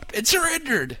gave up and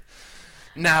surrendered.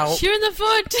 Now, shoot in the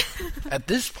foot. At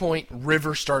this point,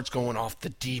 River starts going off the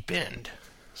deep end.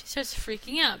 She starts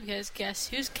freaking out because guess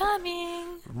who's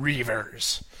coming?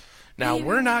 Reavers. Now,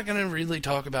 we're not going to really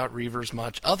talk about Reavers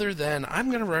much, other than I'm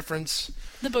going to reference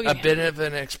a bit of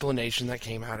an explanation that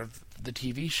came out of the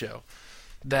TV show.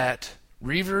 That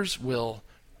Reavers will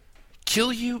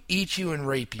kill you, eat you, and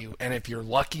rape you, and if you're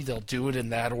lucky, they'll do it in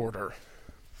that order.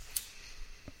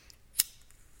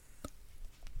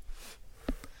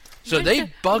 So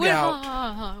they bug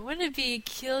out. Wouldn't it be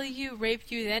kill you, rape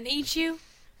you, then eat you?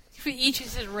 If we eat you,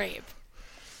 said rape.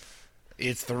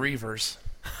 It's the Reavers.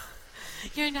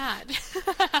 You're not.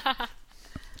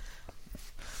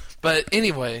 But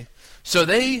anyway, so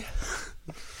they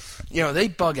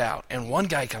bug out, and one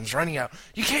guy comes running out.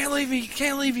 You can't leave me. You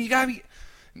can't leave me. You gotta be.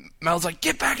 Mal's like,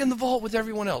 get back in the vault with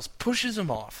everyone else. Pushes him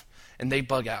off, and they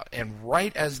bug out. And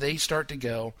right as they start to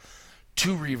go,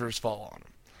 2 Reavers fall on them.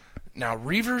 Now,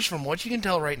 Reavers, from what you can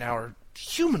tell right now, are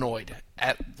humanoid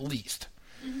at least.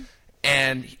 Mm-hmm.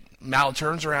 And Mal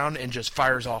turns around and just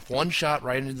fires off one shot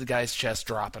right into the guy's chest,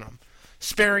 dropping him,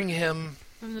 sparing him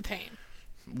from the pain.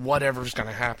 Whatever's going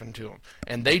to happen to him.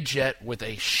 And they jet with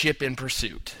a ship in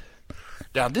pursuit.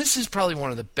 Now, this is probably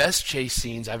one of the best chase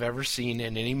scenes I've ever seen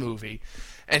in any movie.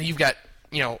 And you've got,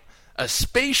 a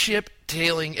spaceship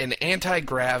tailing an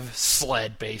anti-grav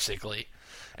sled, basically.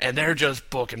 And they're just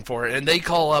booking for it. And they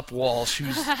call up Walsh, who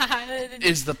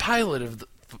is the pilot of the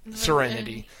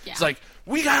Serenity. Yeah. It's like,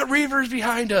 we got Reavers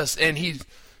behind us. And he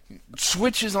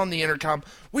switches on the intercom.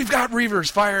 We've got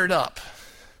Reavers fired up.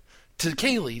 To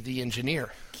Kaylee, the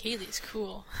engineer. Kaylee's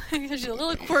cool. She's a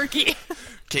little quirky.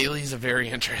 Kaylee's a very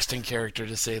interesting character,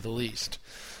 to say the least.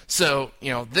 So,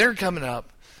 they're coming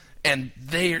up, and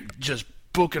they're just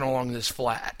booking along this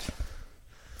flat.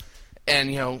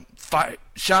 And,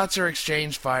 shots are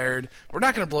exchanged, fired. We're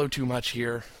not going to blow too much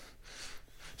here.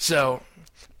 So,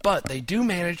 but they do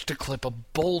manage to clip a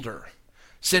boulder,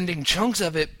 sending chunks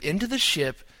of it into the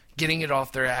ship, getting it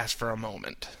off their ass for a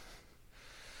moment.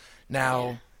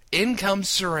 Now, in comes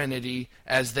Serenity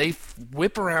as they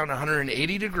whip around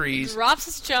 180 degrees. Drops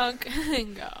his junk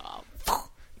and go.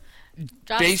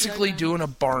 Basically doing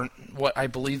what I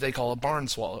believe they call a barn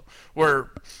swallow, where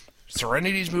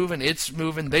Serenity's moving, it's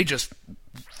moving, they just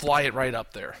fly it right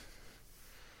up there.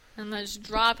 And then just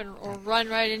drop or run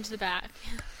right into the back.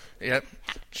 Yep.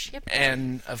 Yep.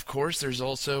 And, of course, there's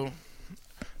also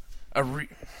a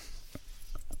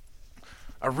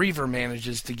Reaver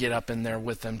manages to get up in there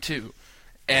with them, too.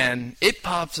 And it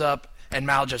pops up, and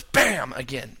Mal just, bam,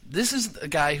 again. This is a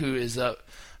guy who is a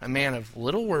man of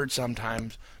little words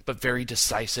sometimes, but very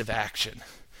decisive action.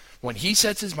 When he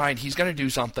sets his mind, he's going to do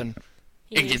something,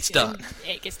 it gets done.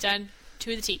 It gets done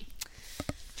to the T.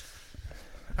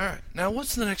 All right. Now,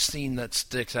 what's the next scene that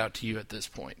sticks out to you at this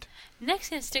point? Next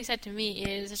thing that sticks out to me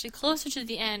is actually closer to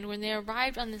the end when they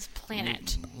arrived on this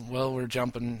planet. Well, we're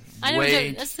jumping I know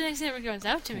way... That's the next thing that goes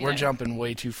out to me. We're jumping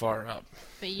way too far up.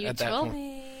 But you told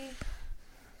me.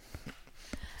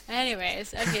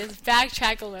 Anyways, okay, let's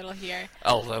backtrack a little here.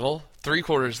 A little?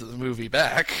 3/4 of the movie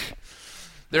back.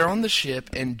 They're on the ship,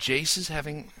 and Jane is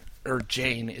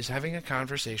having a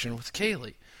conversation with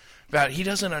Kaylee about he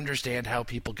doesn't understand how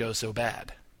people go so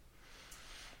bad.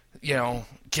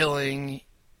 Killing,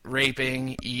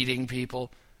 raping, eating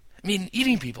people. I mean,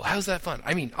 eating people, how's that fun?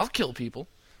 I mean, I'll kill people.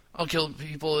 I'll kill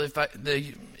people if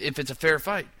it's a fair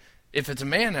fight. If it's a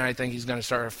man and I think he's going to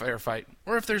start a fair fight,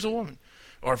 or if there's a woman,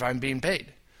 or if I'm being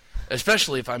paid.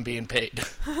 Especially if I'm being paid.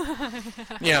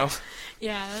 Yeah,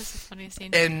 that's the funniest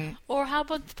scene. Or how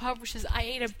about the part which says, I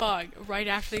ate a bug right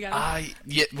after they got I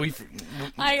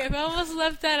almost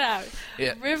left that out.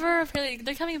 Yeah. River,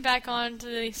 they're coming back on to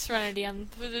the Serenity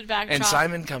through the back and drop.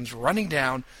 Simon comes running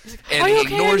down, like, and he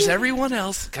ignores everyone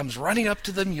else, comes running up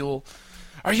to the mule.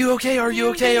 Are you okay? Are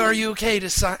you okay? Are you okay?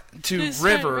 To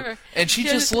River. And she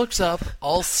just looks up,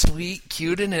 all sweet,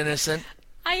 cute, and innocent.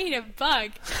 I ate a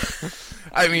bug.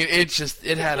 I mean,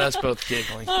 it had us both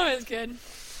giggling. Oh, it was good.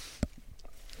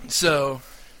 So,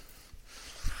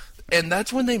 and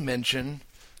that's when they mention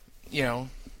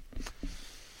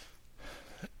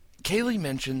Kaylee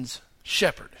mentions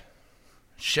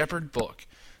Shepherd book,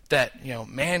 that,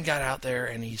 man got out there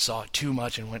and he saw too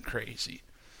much and went crazy.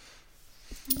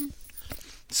 Mm-hmm.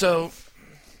 So,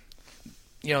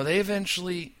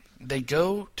 they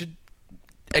go to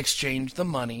exchange the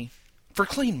money for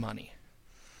clean money.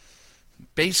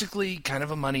 Basically, kind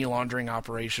of a money laundering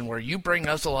operation where you bring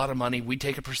us a lot of money, we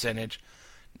take a percentage,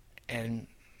 and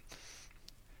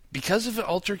because of an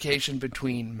altercation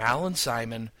between Mal and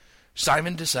Simon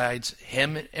decides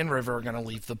him and River are going to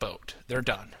leave the boat. They're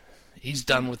done. He's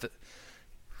done with it.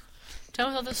 Done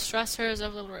with all the stressors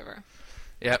of Little River.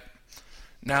 Yep.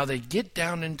 Now they get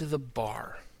down into the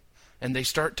bar, and they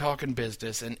start talking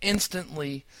business, and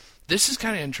instantly, this is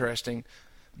kind of interesting,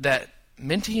 that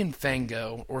Minty and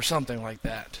Fango, or something like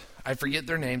that, I forget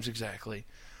their names exactly,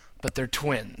 but they're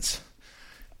twins.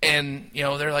 And,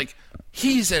 they're like,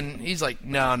 he's like,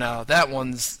 no, that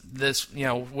one's this,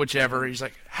 whichever. He's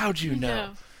like, how'd you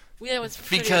know? Yeah, that was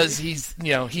prettier. Because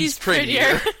he's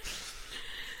prettier.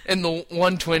 And the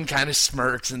one twin kind of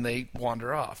smirks and they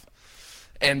wander off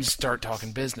and start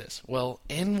talking business. Well,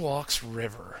 in walks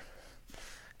River.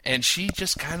 And she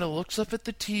just kind of looks up at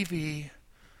the TV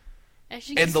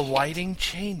and the lighting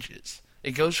changes.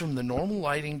 It goes from the normal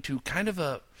lighting to kind of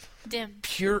a dim.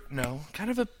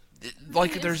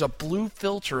 Like there's a blue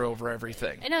filter over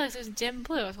everything. I know, it's dim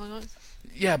blue.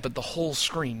 Yeah, but the whole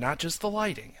screen, not just the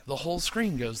lighting. The whole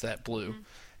screen goes that blue. Mm-hmm.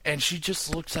 And she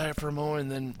just looks at it for a moment,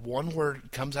 and then one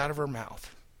word comes out of her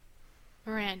mouth.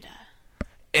 Miranda.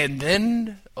 And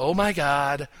then, oh my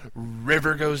God,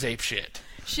 River goes apeshit.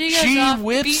 She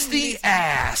whips the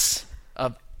ass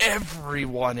of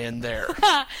everyone in there.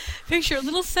 Picture a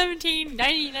little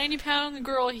 90-pound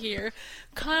girl here,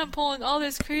 kind of pulling all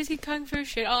this crazy kung fu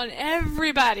shit on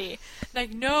everybody.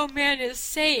 Like, no man is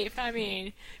safe. I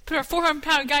mean, put a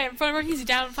 400-pound guy in front of her, he's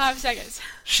down in 5 seconds.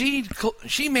 She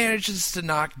manages to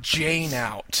knock Jane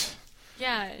out.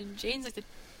 Yeah, and Jane's like the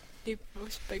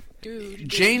most big dude.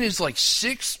 Jane is like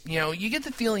 6, you get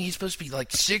the feeling he's supposed to be like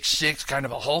 6'6", kind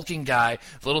of a hulking guy.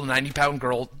 A little 90-pound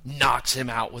girl knocks him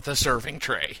out with a serving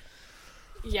tray.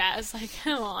 Yeah, it's like,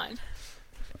 come on.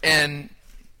 And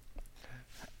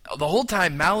the whole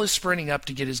time, Mal is sprinting up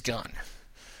to get his gun.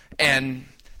 And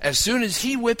as soon as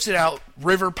he whips it out,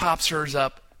 River pops hers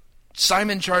up.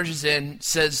 Simon charges in,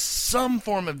 says some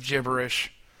form of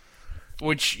gibberish,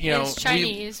 which, it's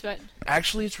Chinese, but...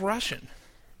 Actually, it's Russian.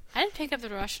 I didn't pick up the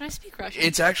Russian. I speak Russian.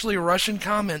 It's actually a Russian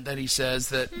comment that he says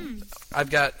that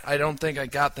I don't think I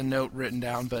got the note written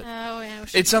down, but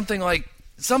it's something like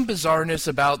some bizarreness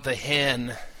about the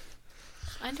hen.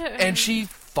 And she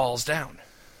falls down.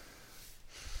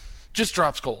 Just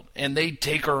drops cold. And they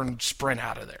take her and sprint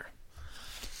out of there.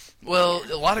 Well,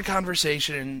 a lot of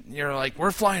conversation, and you're like,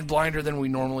 we're flying blinder than we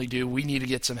normally do. We need to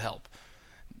get some help.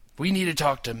 We need to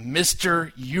talk to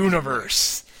Mr.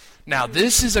 Universe. Now,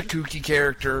 this is a kooky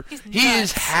character. He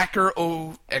is hacker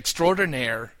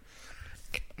extraordinaire.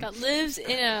 That lives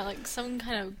in some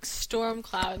kind of storm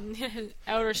cloud in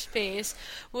outer space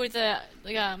with a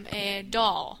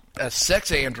doll. A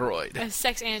sex android. A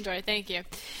sex android, thank you.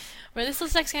 Where this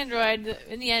little sex android,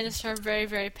 in the end, is very,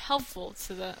 very helpful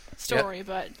to the story,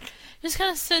 but just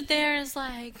kind of stood there and is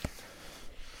like...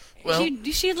 Well,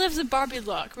 she lives a Barbie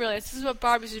look, really. This is what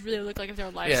Barbies would really look like if they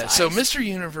were life size. So Mr.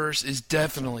 Universe is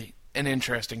definitely an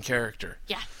interesting character.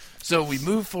 Yeah. So we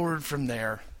move forward from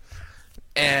there,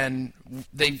 and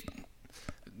they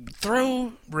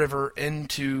throw River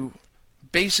into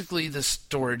basically the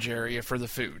storage area for the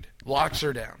food. Locks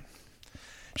her down.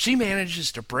 She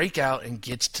manages to break out and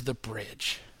gets to the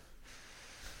bridge.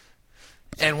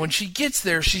 And when she gets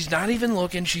there, she's not even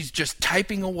looking. She's just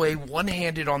typing away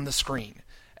one-handed on the screen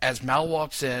as Mal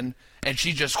walks in, and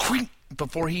she just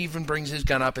before he even brings his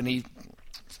gun up, and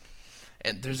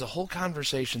there's a whole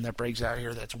conversation that breaks out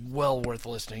here that's well worth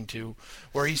listening to,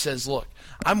 where he says, "Look,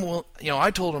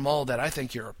 I told them all that I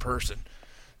think you're a person,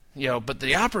 but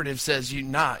the operative says you're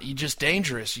not. You're just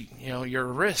dangerous. You're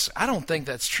a risk. I don't think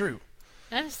that's true.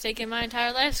 I'm staking my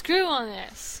entire life screw on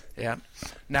this." Yeah.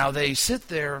 Now they sit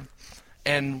there,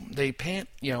 and they pan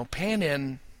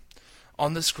in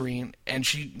on the screen, and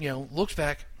she, looks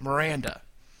back, Miranda.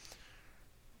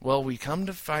 Well, we come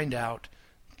to find out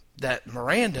that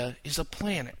Miranda is a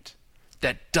planet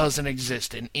that doesn't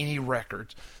exist in any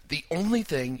records. The only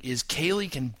thing is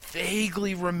Kaylee can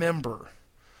vaguely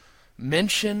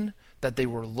mention that they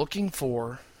were looking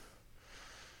for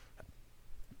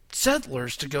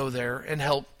settlers to go there and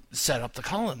help set up the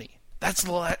colony. That's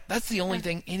the only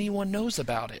thing anyone knows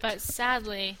about it. But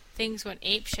sadly, things went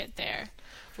apeshit there,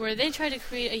 where they tried to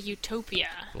create a utopia.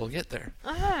 We'll get there.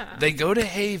 Ah. They go to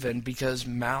Haven because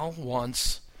Mal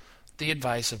wants the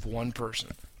advice of one person.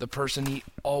 The person he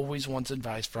always wants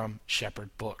advice from,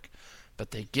 Shepherd Book. But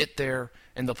they get there,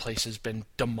 and the place has been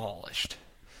demolished.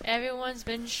 Everyone's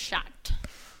been shot.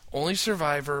 Only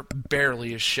survivor,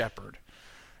 barely, is Shepherd.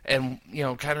 And,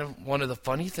 kind of one of the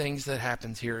funny things that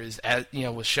happens here is,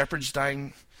 with Shepherd's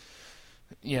dying,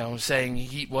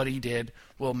 saying what he did,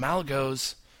 well, Mal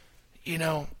goes,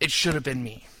 it should have been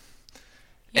me.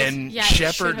 Yes, and yeah,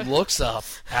 Shepherd looks up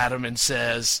at him and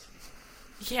says,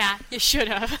 yeah, you should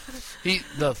have.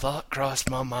 The thought crossed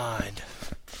my mind.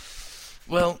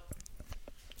 Well,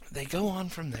 they go on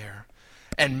from there,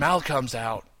 and Mal comes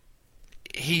out.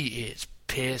 He is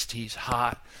pissed. He's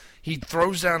hot. He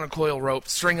throws down a coil rope,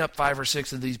 string up 5 or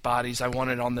 6 of these bodies. I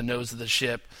want it on the nose of the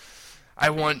ship.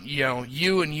 I want,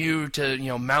 you and you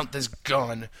to, mount this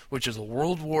gun, which is a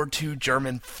World War II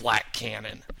German flak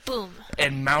cannon. Boom.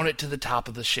 And mount it to the top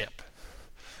of the ship.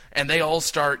 And they all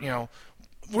start,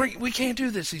 we can't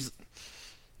do this.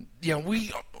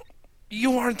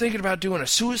 You aren't thinking about doing a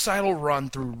suicidal run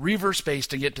through Reaver space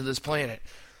to get to this planet.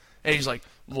 And he's like,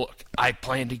 look, I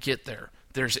plan to get there.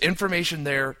 There's information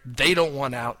there they don't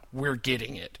want out. We're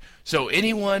getting it. So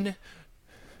anyone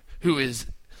who is...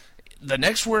 the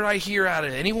next word I hear out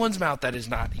of anyone's mouth that is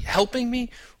not helping me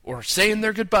or saying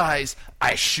their goodbyes,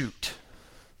 I shoot.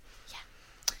 Yeah.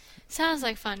 Sounds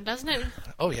like fun, doesn't it?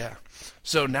 Oh, yeah.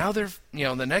 So now they're...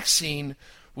 the next scene,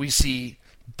 we see...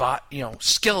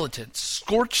 skeletons,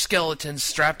 scorched skeletons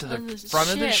strapped to the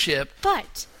front of the ship.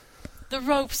 But the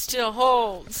rope still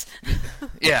holds.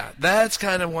 Yeah, that's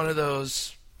kind of one of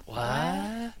those,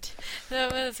 what?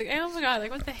 It's like, oh my god,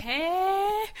 like what the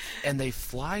heck? And they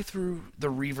fly through the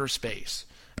Reaver space,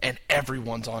 and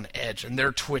everyone's on edge, and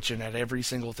they're twitching at every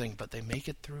single thing, but they make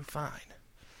it through fine.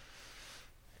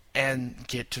 And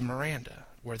get to Miranda,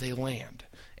 where they land.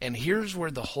 And here's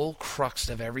where the whole crux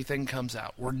of everything comes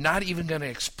out. We're not even going to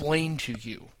explain to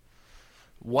you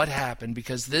what happened,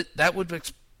 because that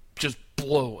would just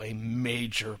blow a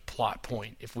major plot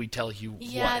point if we tell you what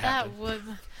happened. Yeah, that would.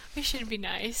 We should be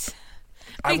nice.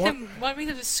 Make them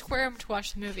to squirm to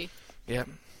watch the movie. Yeah.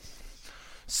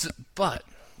 So, but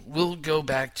we'll go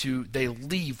back to they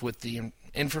leave with the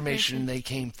information they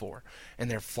came for, and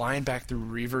they're flying back through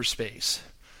Reaver space.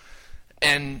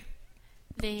 And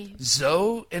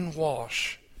Zoe and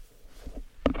Walsh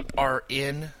are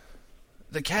in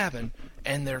the cabin,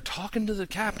 and they're talking to the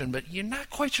captain, but you're not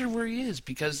quite sure where he is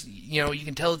because, you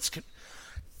can tell it's,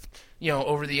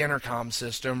 over the intercom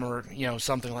system or,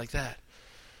 something like that.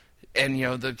 And,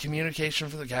 the communication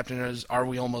from the captain is, are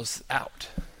we almost out?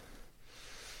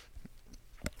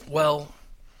 Well,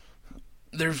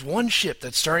 there's one ship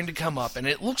that's starting to come up, and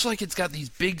it looks like it's got these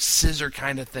big scissor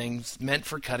kind of things meant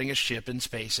for cutting a ship in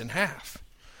space in half.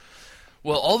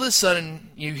 Well, all of a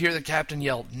sudden, you hear the captain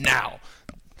yell, now!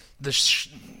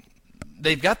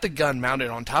 They've got the gun mounted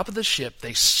on top of the ship,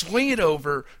 they swing it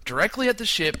over directly at the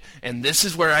ship, and this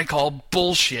is where I call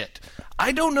bullshit.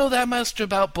 I don't know that much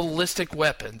about ballistic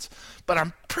weapons, but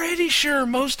I'm pretty sure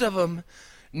most of them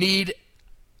need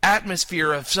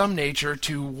atmosphere of some nature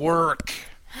to work.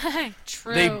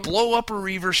 True. They blow up a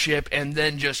Reaver ship and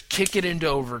then just kick it into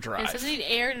overdrive. It doesn't need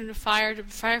air and fire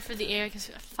for the air, because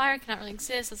fire cannot really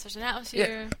exist unless there's an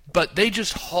atmosphere. Yeah, but they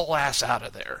just haul ass out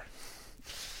of there.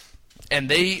 And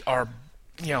they are,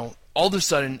 all of a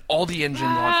sudden, all the engines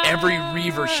on every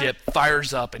Reaver ship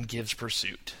fires up and gives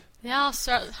pursuit. They all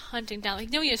start hunting down.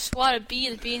 Like, you swat a bee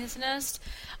in the bee's nest,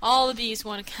 all the bees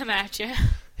want to come at you.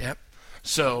 Yep.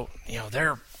 So,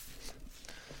 they're...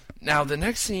 Now, the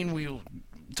next scene we'll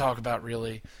talk about,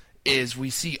 really, is we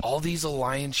see all these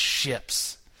Alliance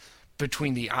ships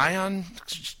between the Ion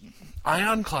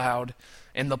Cloud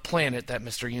and the planet that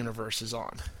Mr. Universe is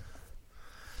on.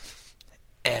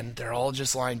 And they're all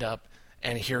just lined up,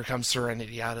 and here comes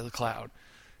Serenity out of the cloud.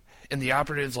 And the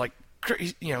operative's like,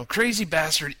 crazy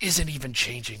bastard isn't even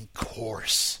changing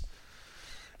course.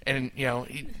 And,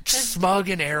 smug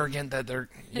and arrogant that they're,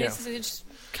 just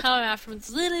come after this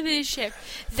little bitty ship.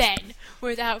 Then,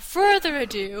 without further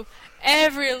ado,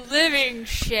 every living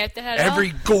ship that had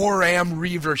every Goram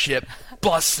Reaver ship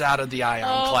busts out of the Ion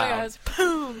Cloud. My God,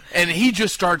 boom! And he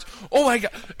just starts, oh my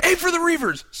God, aim for the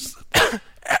Reavers!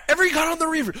 Every gun on the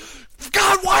Reaver!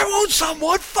 God, why won't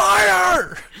someone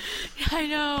fire? I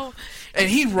know. And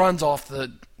he runs off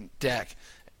the deck.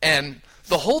 And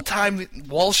the whole time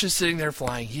Walsh is sitting there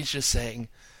flying, he's just saying,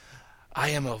 I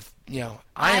am a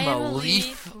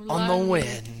leaf on the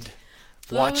wind.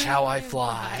 Watch how I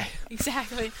fly.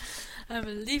 Exactly. I'm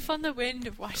a leaf on the wind.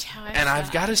 Watch how I And fly.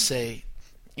 I've got to say,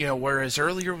 whereas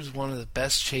earlier was one of the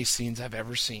best chase scenes I've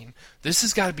ever seen, this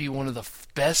has got to be one of the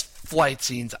best flight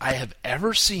scenes I have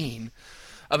ever seen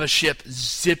of a ship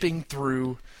zipping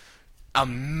through a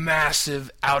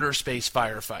massive outer space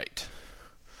firefight.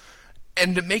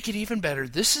 And to make it even better,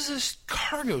 this is a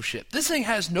cargo ship. This thing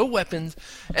has no weapons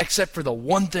except for the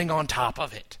one thing on top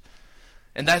of it.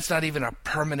 And that's not even a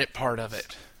permanent part of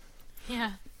it.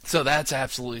 Yeah. So that's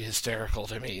absolutely hysterical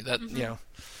to me. That,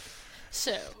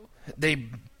 So. They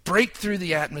break through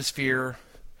the atmosphere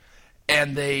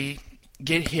and they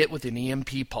get hit with an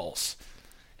EMP pulse.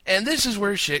 And this is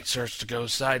where shit starts to go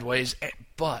sideways.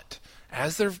 But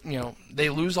as they're, they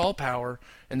lose all power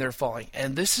and they're falling.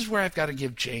 And this is where I've got to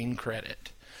give Jane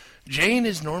credit. Jane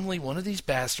is normally one of these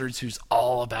bastards who's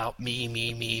all about me.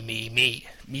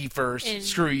 Me first,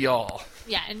 screw y'all.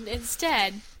 Yeah, and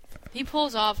instead, he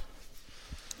pulls off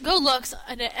good looks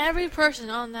at every person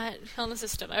on the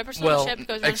system. Every person on the ship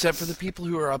goes around, except for the people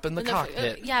who are up in the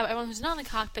cockpit. Yeah, but everyone who's not in the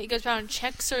cockpit, he goes around and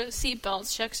checks their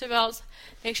seatbelts, checks their belts,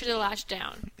 makes sure they're latched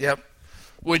down. Yep.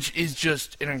 Which is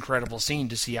just an incredible scene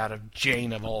to see out of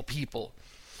Jane of all people.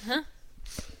 Huh?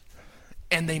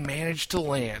 And they managed to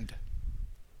land,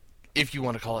 if you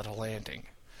want to call it a landing.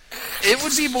 It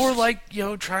would be more like,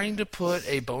 trying to put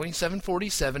a Boeing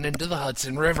 747 into the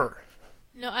Hudson River.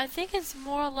 No, I think it's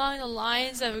more along the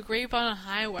lines of a grape on a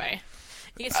highway.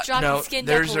 It gets dropped and skinned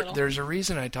up a little. There's a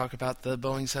reason I talk about the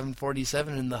Boeing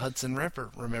 747 in the Hudson River.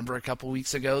 Remember a couple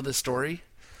weeks ago the story?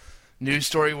 News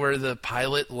story where the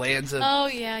pilot lands Oh,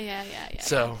 yeah.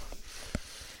 So,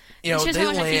 they how much I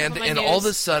feel land, for my and news. all of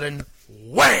a sudden,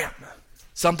 wham!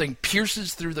 Something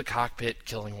pierces through the cockpit,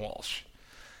 killing Walsh.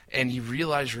 And you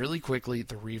realize really quickly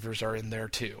the Reavers are in there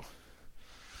too.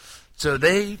 So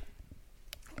they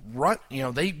run,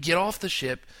 they get off the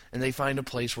ship and they find a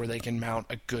place where they can mount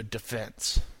a good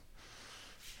defense.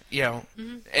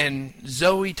 And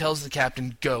Zoe tells the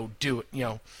captain, "Go, do it."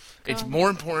 It's more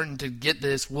important to get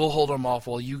this. We'll hold them off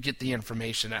while you get the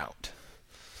information out.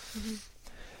 Mm-hmm.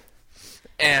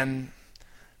 And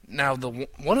now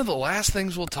one of the last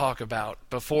things we'll talk about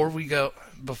before we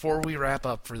wrap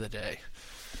up for the day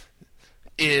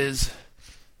is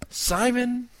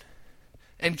Simon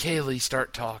and Kaylee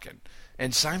start talking.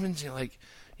 And Simon's like,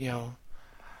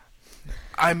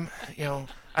 I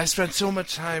spent so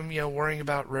much time, worrying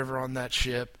about River on that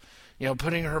ship.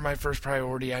 Putting her my first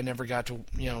priority, I never got to,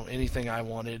 anything I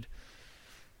wanted.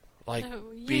 Like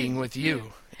being with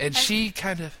you. And she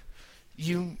kind of,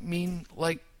 you mean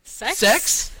like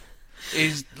sex?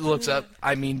 He looks up,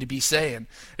 I mean to be saying.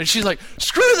 And she's like,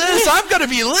 screw this, I'm going to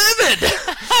be livid!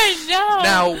 I know!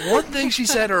 Now, one thing she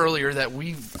said earlier that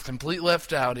we completely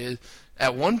left out is,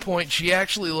 at one point, she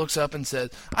actually looks up and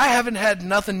says, I haven't had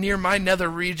nothing near my nether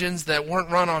regions that weren't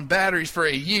run on batteries for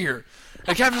a year.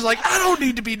 And Captain's like, I don't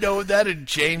need to be knowing that. And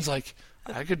Jane's like,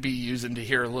 I could be using to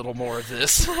hear a little more of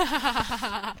this.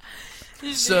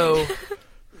 So,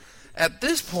 at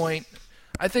this point,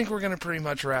 I think we're going to pretty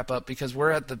much wrap up because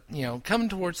we're at the, coming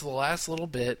towards the last little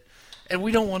bit. And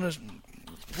we don't want to,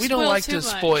 we don't like to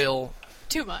spoil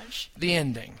too much the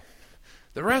ending.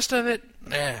 The rest of it,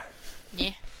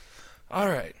 Yeah. All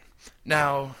right.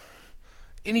 Now,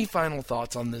 any final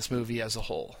thoughts on this movie as a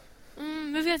whole?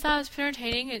 Movie I thought was pretty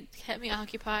entertaining. It kept me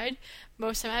occupied.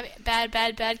 Most of the time I have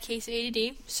bad case of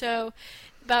ADD. So,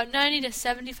 about 90 to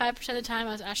 75% of the time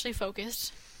I was actually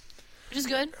focused, which is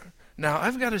good. Now,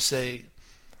 I've got to say,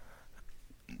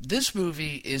 this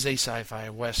movie is a sci-fi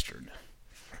western.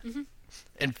 Mm-hmm.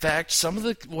 In fact, some of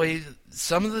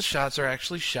the shots are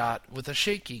actually shot with a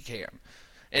shaky cam.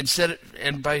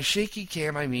 And by shaky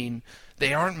cam, I mean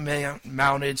they aren't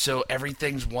mounted so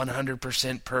everything's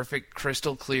 100% perfect,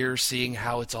 crystal clear, seeing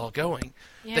how it's all going.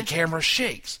 Yeah. The camera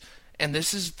shakes. And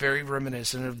this is very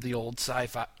reminiscent of the old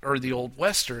sci-fi, or the old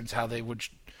westerns, how they would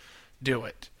do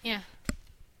it. Yeah.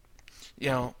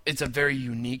 It's a very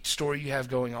unique story you have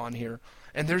going on here.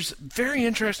 And there's very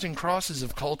interesting crosses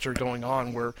of culture going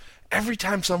on where every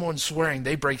time someone's swearing,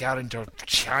 they break out into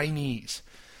Chinese.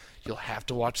 You'll have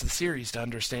to watch the series to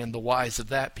understand the whys of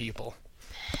that, people.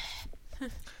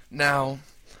 Now,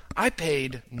 I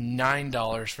paid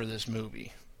 $9 for this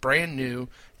movie. Brand new.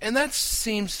 And that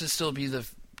seems to still be the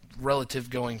relative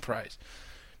going price.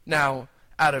 Now,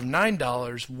 out of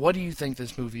 $9, what do you think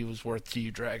this movie was worth to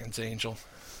you, Dragon's Angel?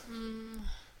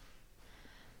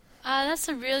 That's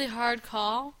a really hard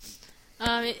call.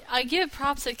 I give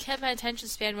props that kept my attention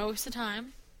span most of the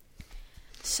time.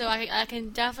 So I can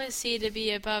definitely see it to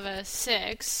be above a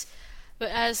 6. But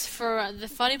as for the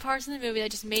funny parts in the movie that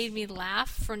just made me laugh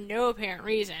for no apparent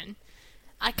reason,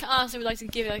 I honestly would like to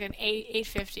give it like an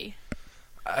 8.50.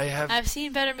 I've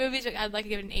seen better movies, but I'd like to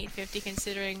give it an 850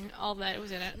 considering all that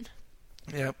was in it.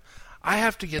 Yep. I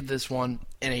have to give this one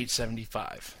an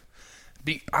 875.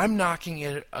 I'm knocking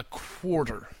it a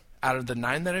quarter out of the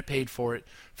 9 that I paid for it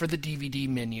for the DVD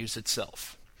menus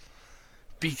itself.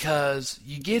 Because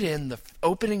you get in, the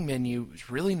opening menu is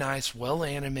really nice, well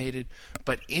animated,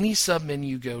 but any sub-menu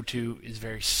you go to is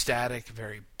very static,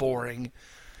 very boring.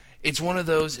 It's one of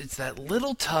those, it's that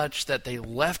little touch that they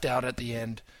left out at the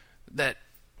end that,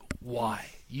 why?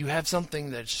 You have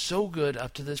something that's so good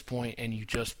up to this point and you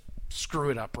just screw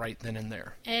it up right then and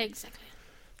there. Exactly.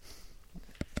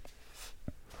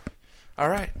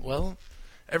 Alright, well,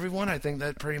 everyone, I think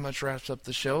that pretty much wraps up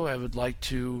the show. I would like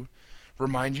to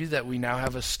remind you that we now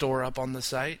have a store up on the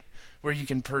site where you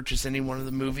can purchase any one of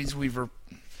the movies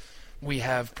we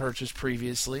have purchased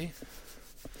previously.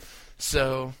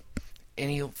 So,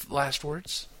 any last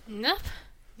words? Nope.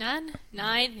 None.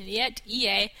 Nine. And yet,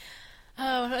 EA.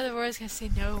 Oh, what other words can I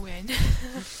say? No win.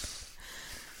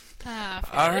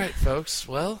 Alright, folks.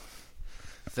 Well,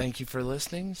 thank you for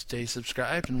listening. Stay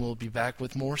subscribed, and we'll be back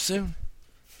with more soon.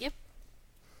 Yep.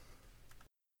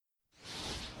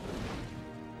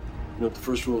 You know what the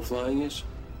first rule of flying is?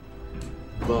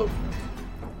 Love.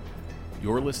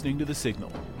 You're listening to The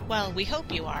Signal. Well, we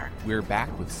hope you are. We're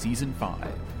back with Season 5.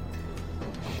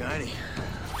 Shiny.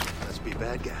 Let's be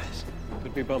bad guys.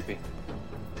 Could be bumpy.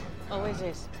 Always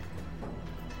is.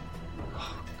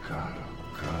 Oh, God.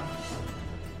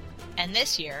 And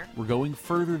this year, We're going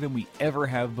further than we ever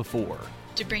have before.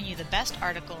 to bring you the best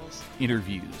articles,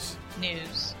 Interviews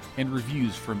news, and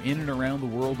reviews from in and around the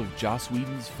world of Joss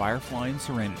Whedon's Firefly and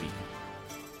Serenity.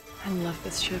 I love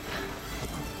this ship.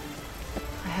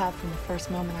 I have from the first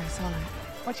moment I saw it.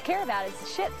 What you care about is the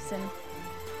ships, and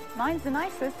mine's the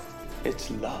nicest.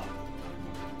 It's love,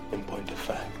 in point of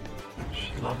fact.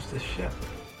 She loves this ship.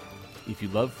 If you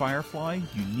love Firefly,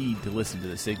 you need to listen to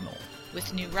The Signal.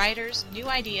 with new writers, new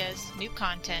ideas, new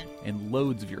content, And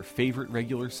loads of your favorite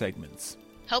regular segments.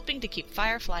 helping to keep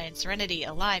Firefly and Serenity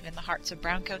alive in the hearts of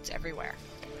browncoats everywhere.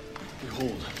 You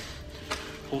hold.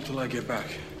 Hold till I get back.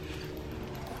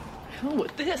 Hell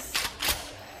with this.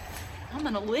 I'm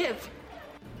gonna live.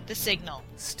 The Signal.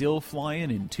 Still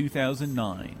flying in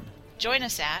 2009. Join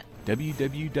us at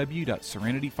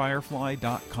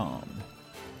www.serenityfirefly.com.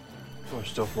 We're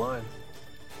still flying.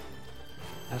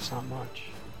 That's not much.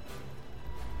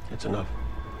 It's enough.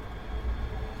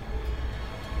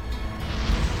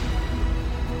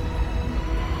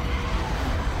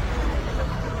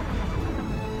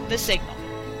 The Signal.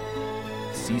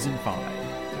 Season 5.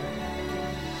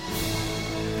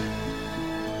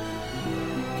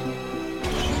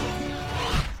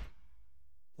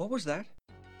 What was that?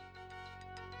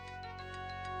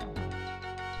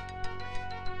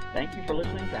 Thank you for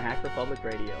listening to Hack Republic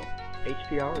Radio.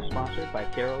 HPR is sponsored by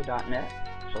Caro.net,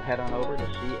 so head on over to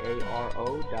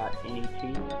caro.net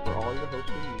for all your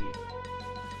hosting needs.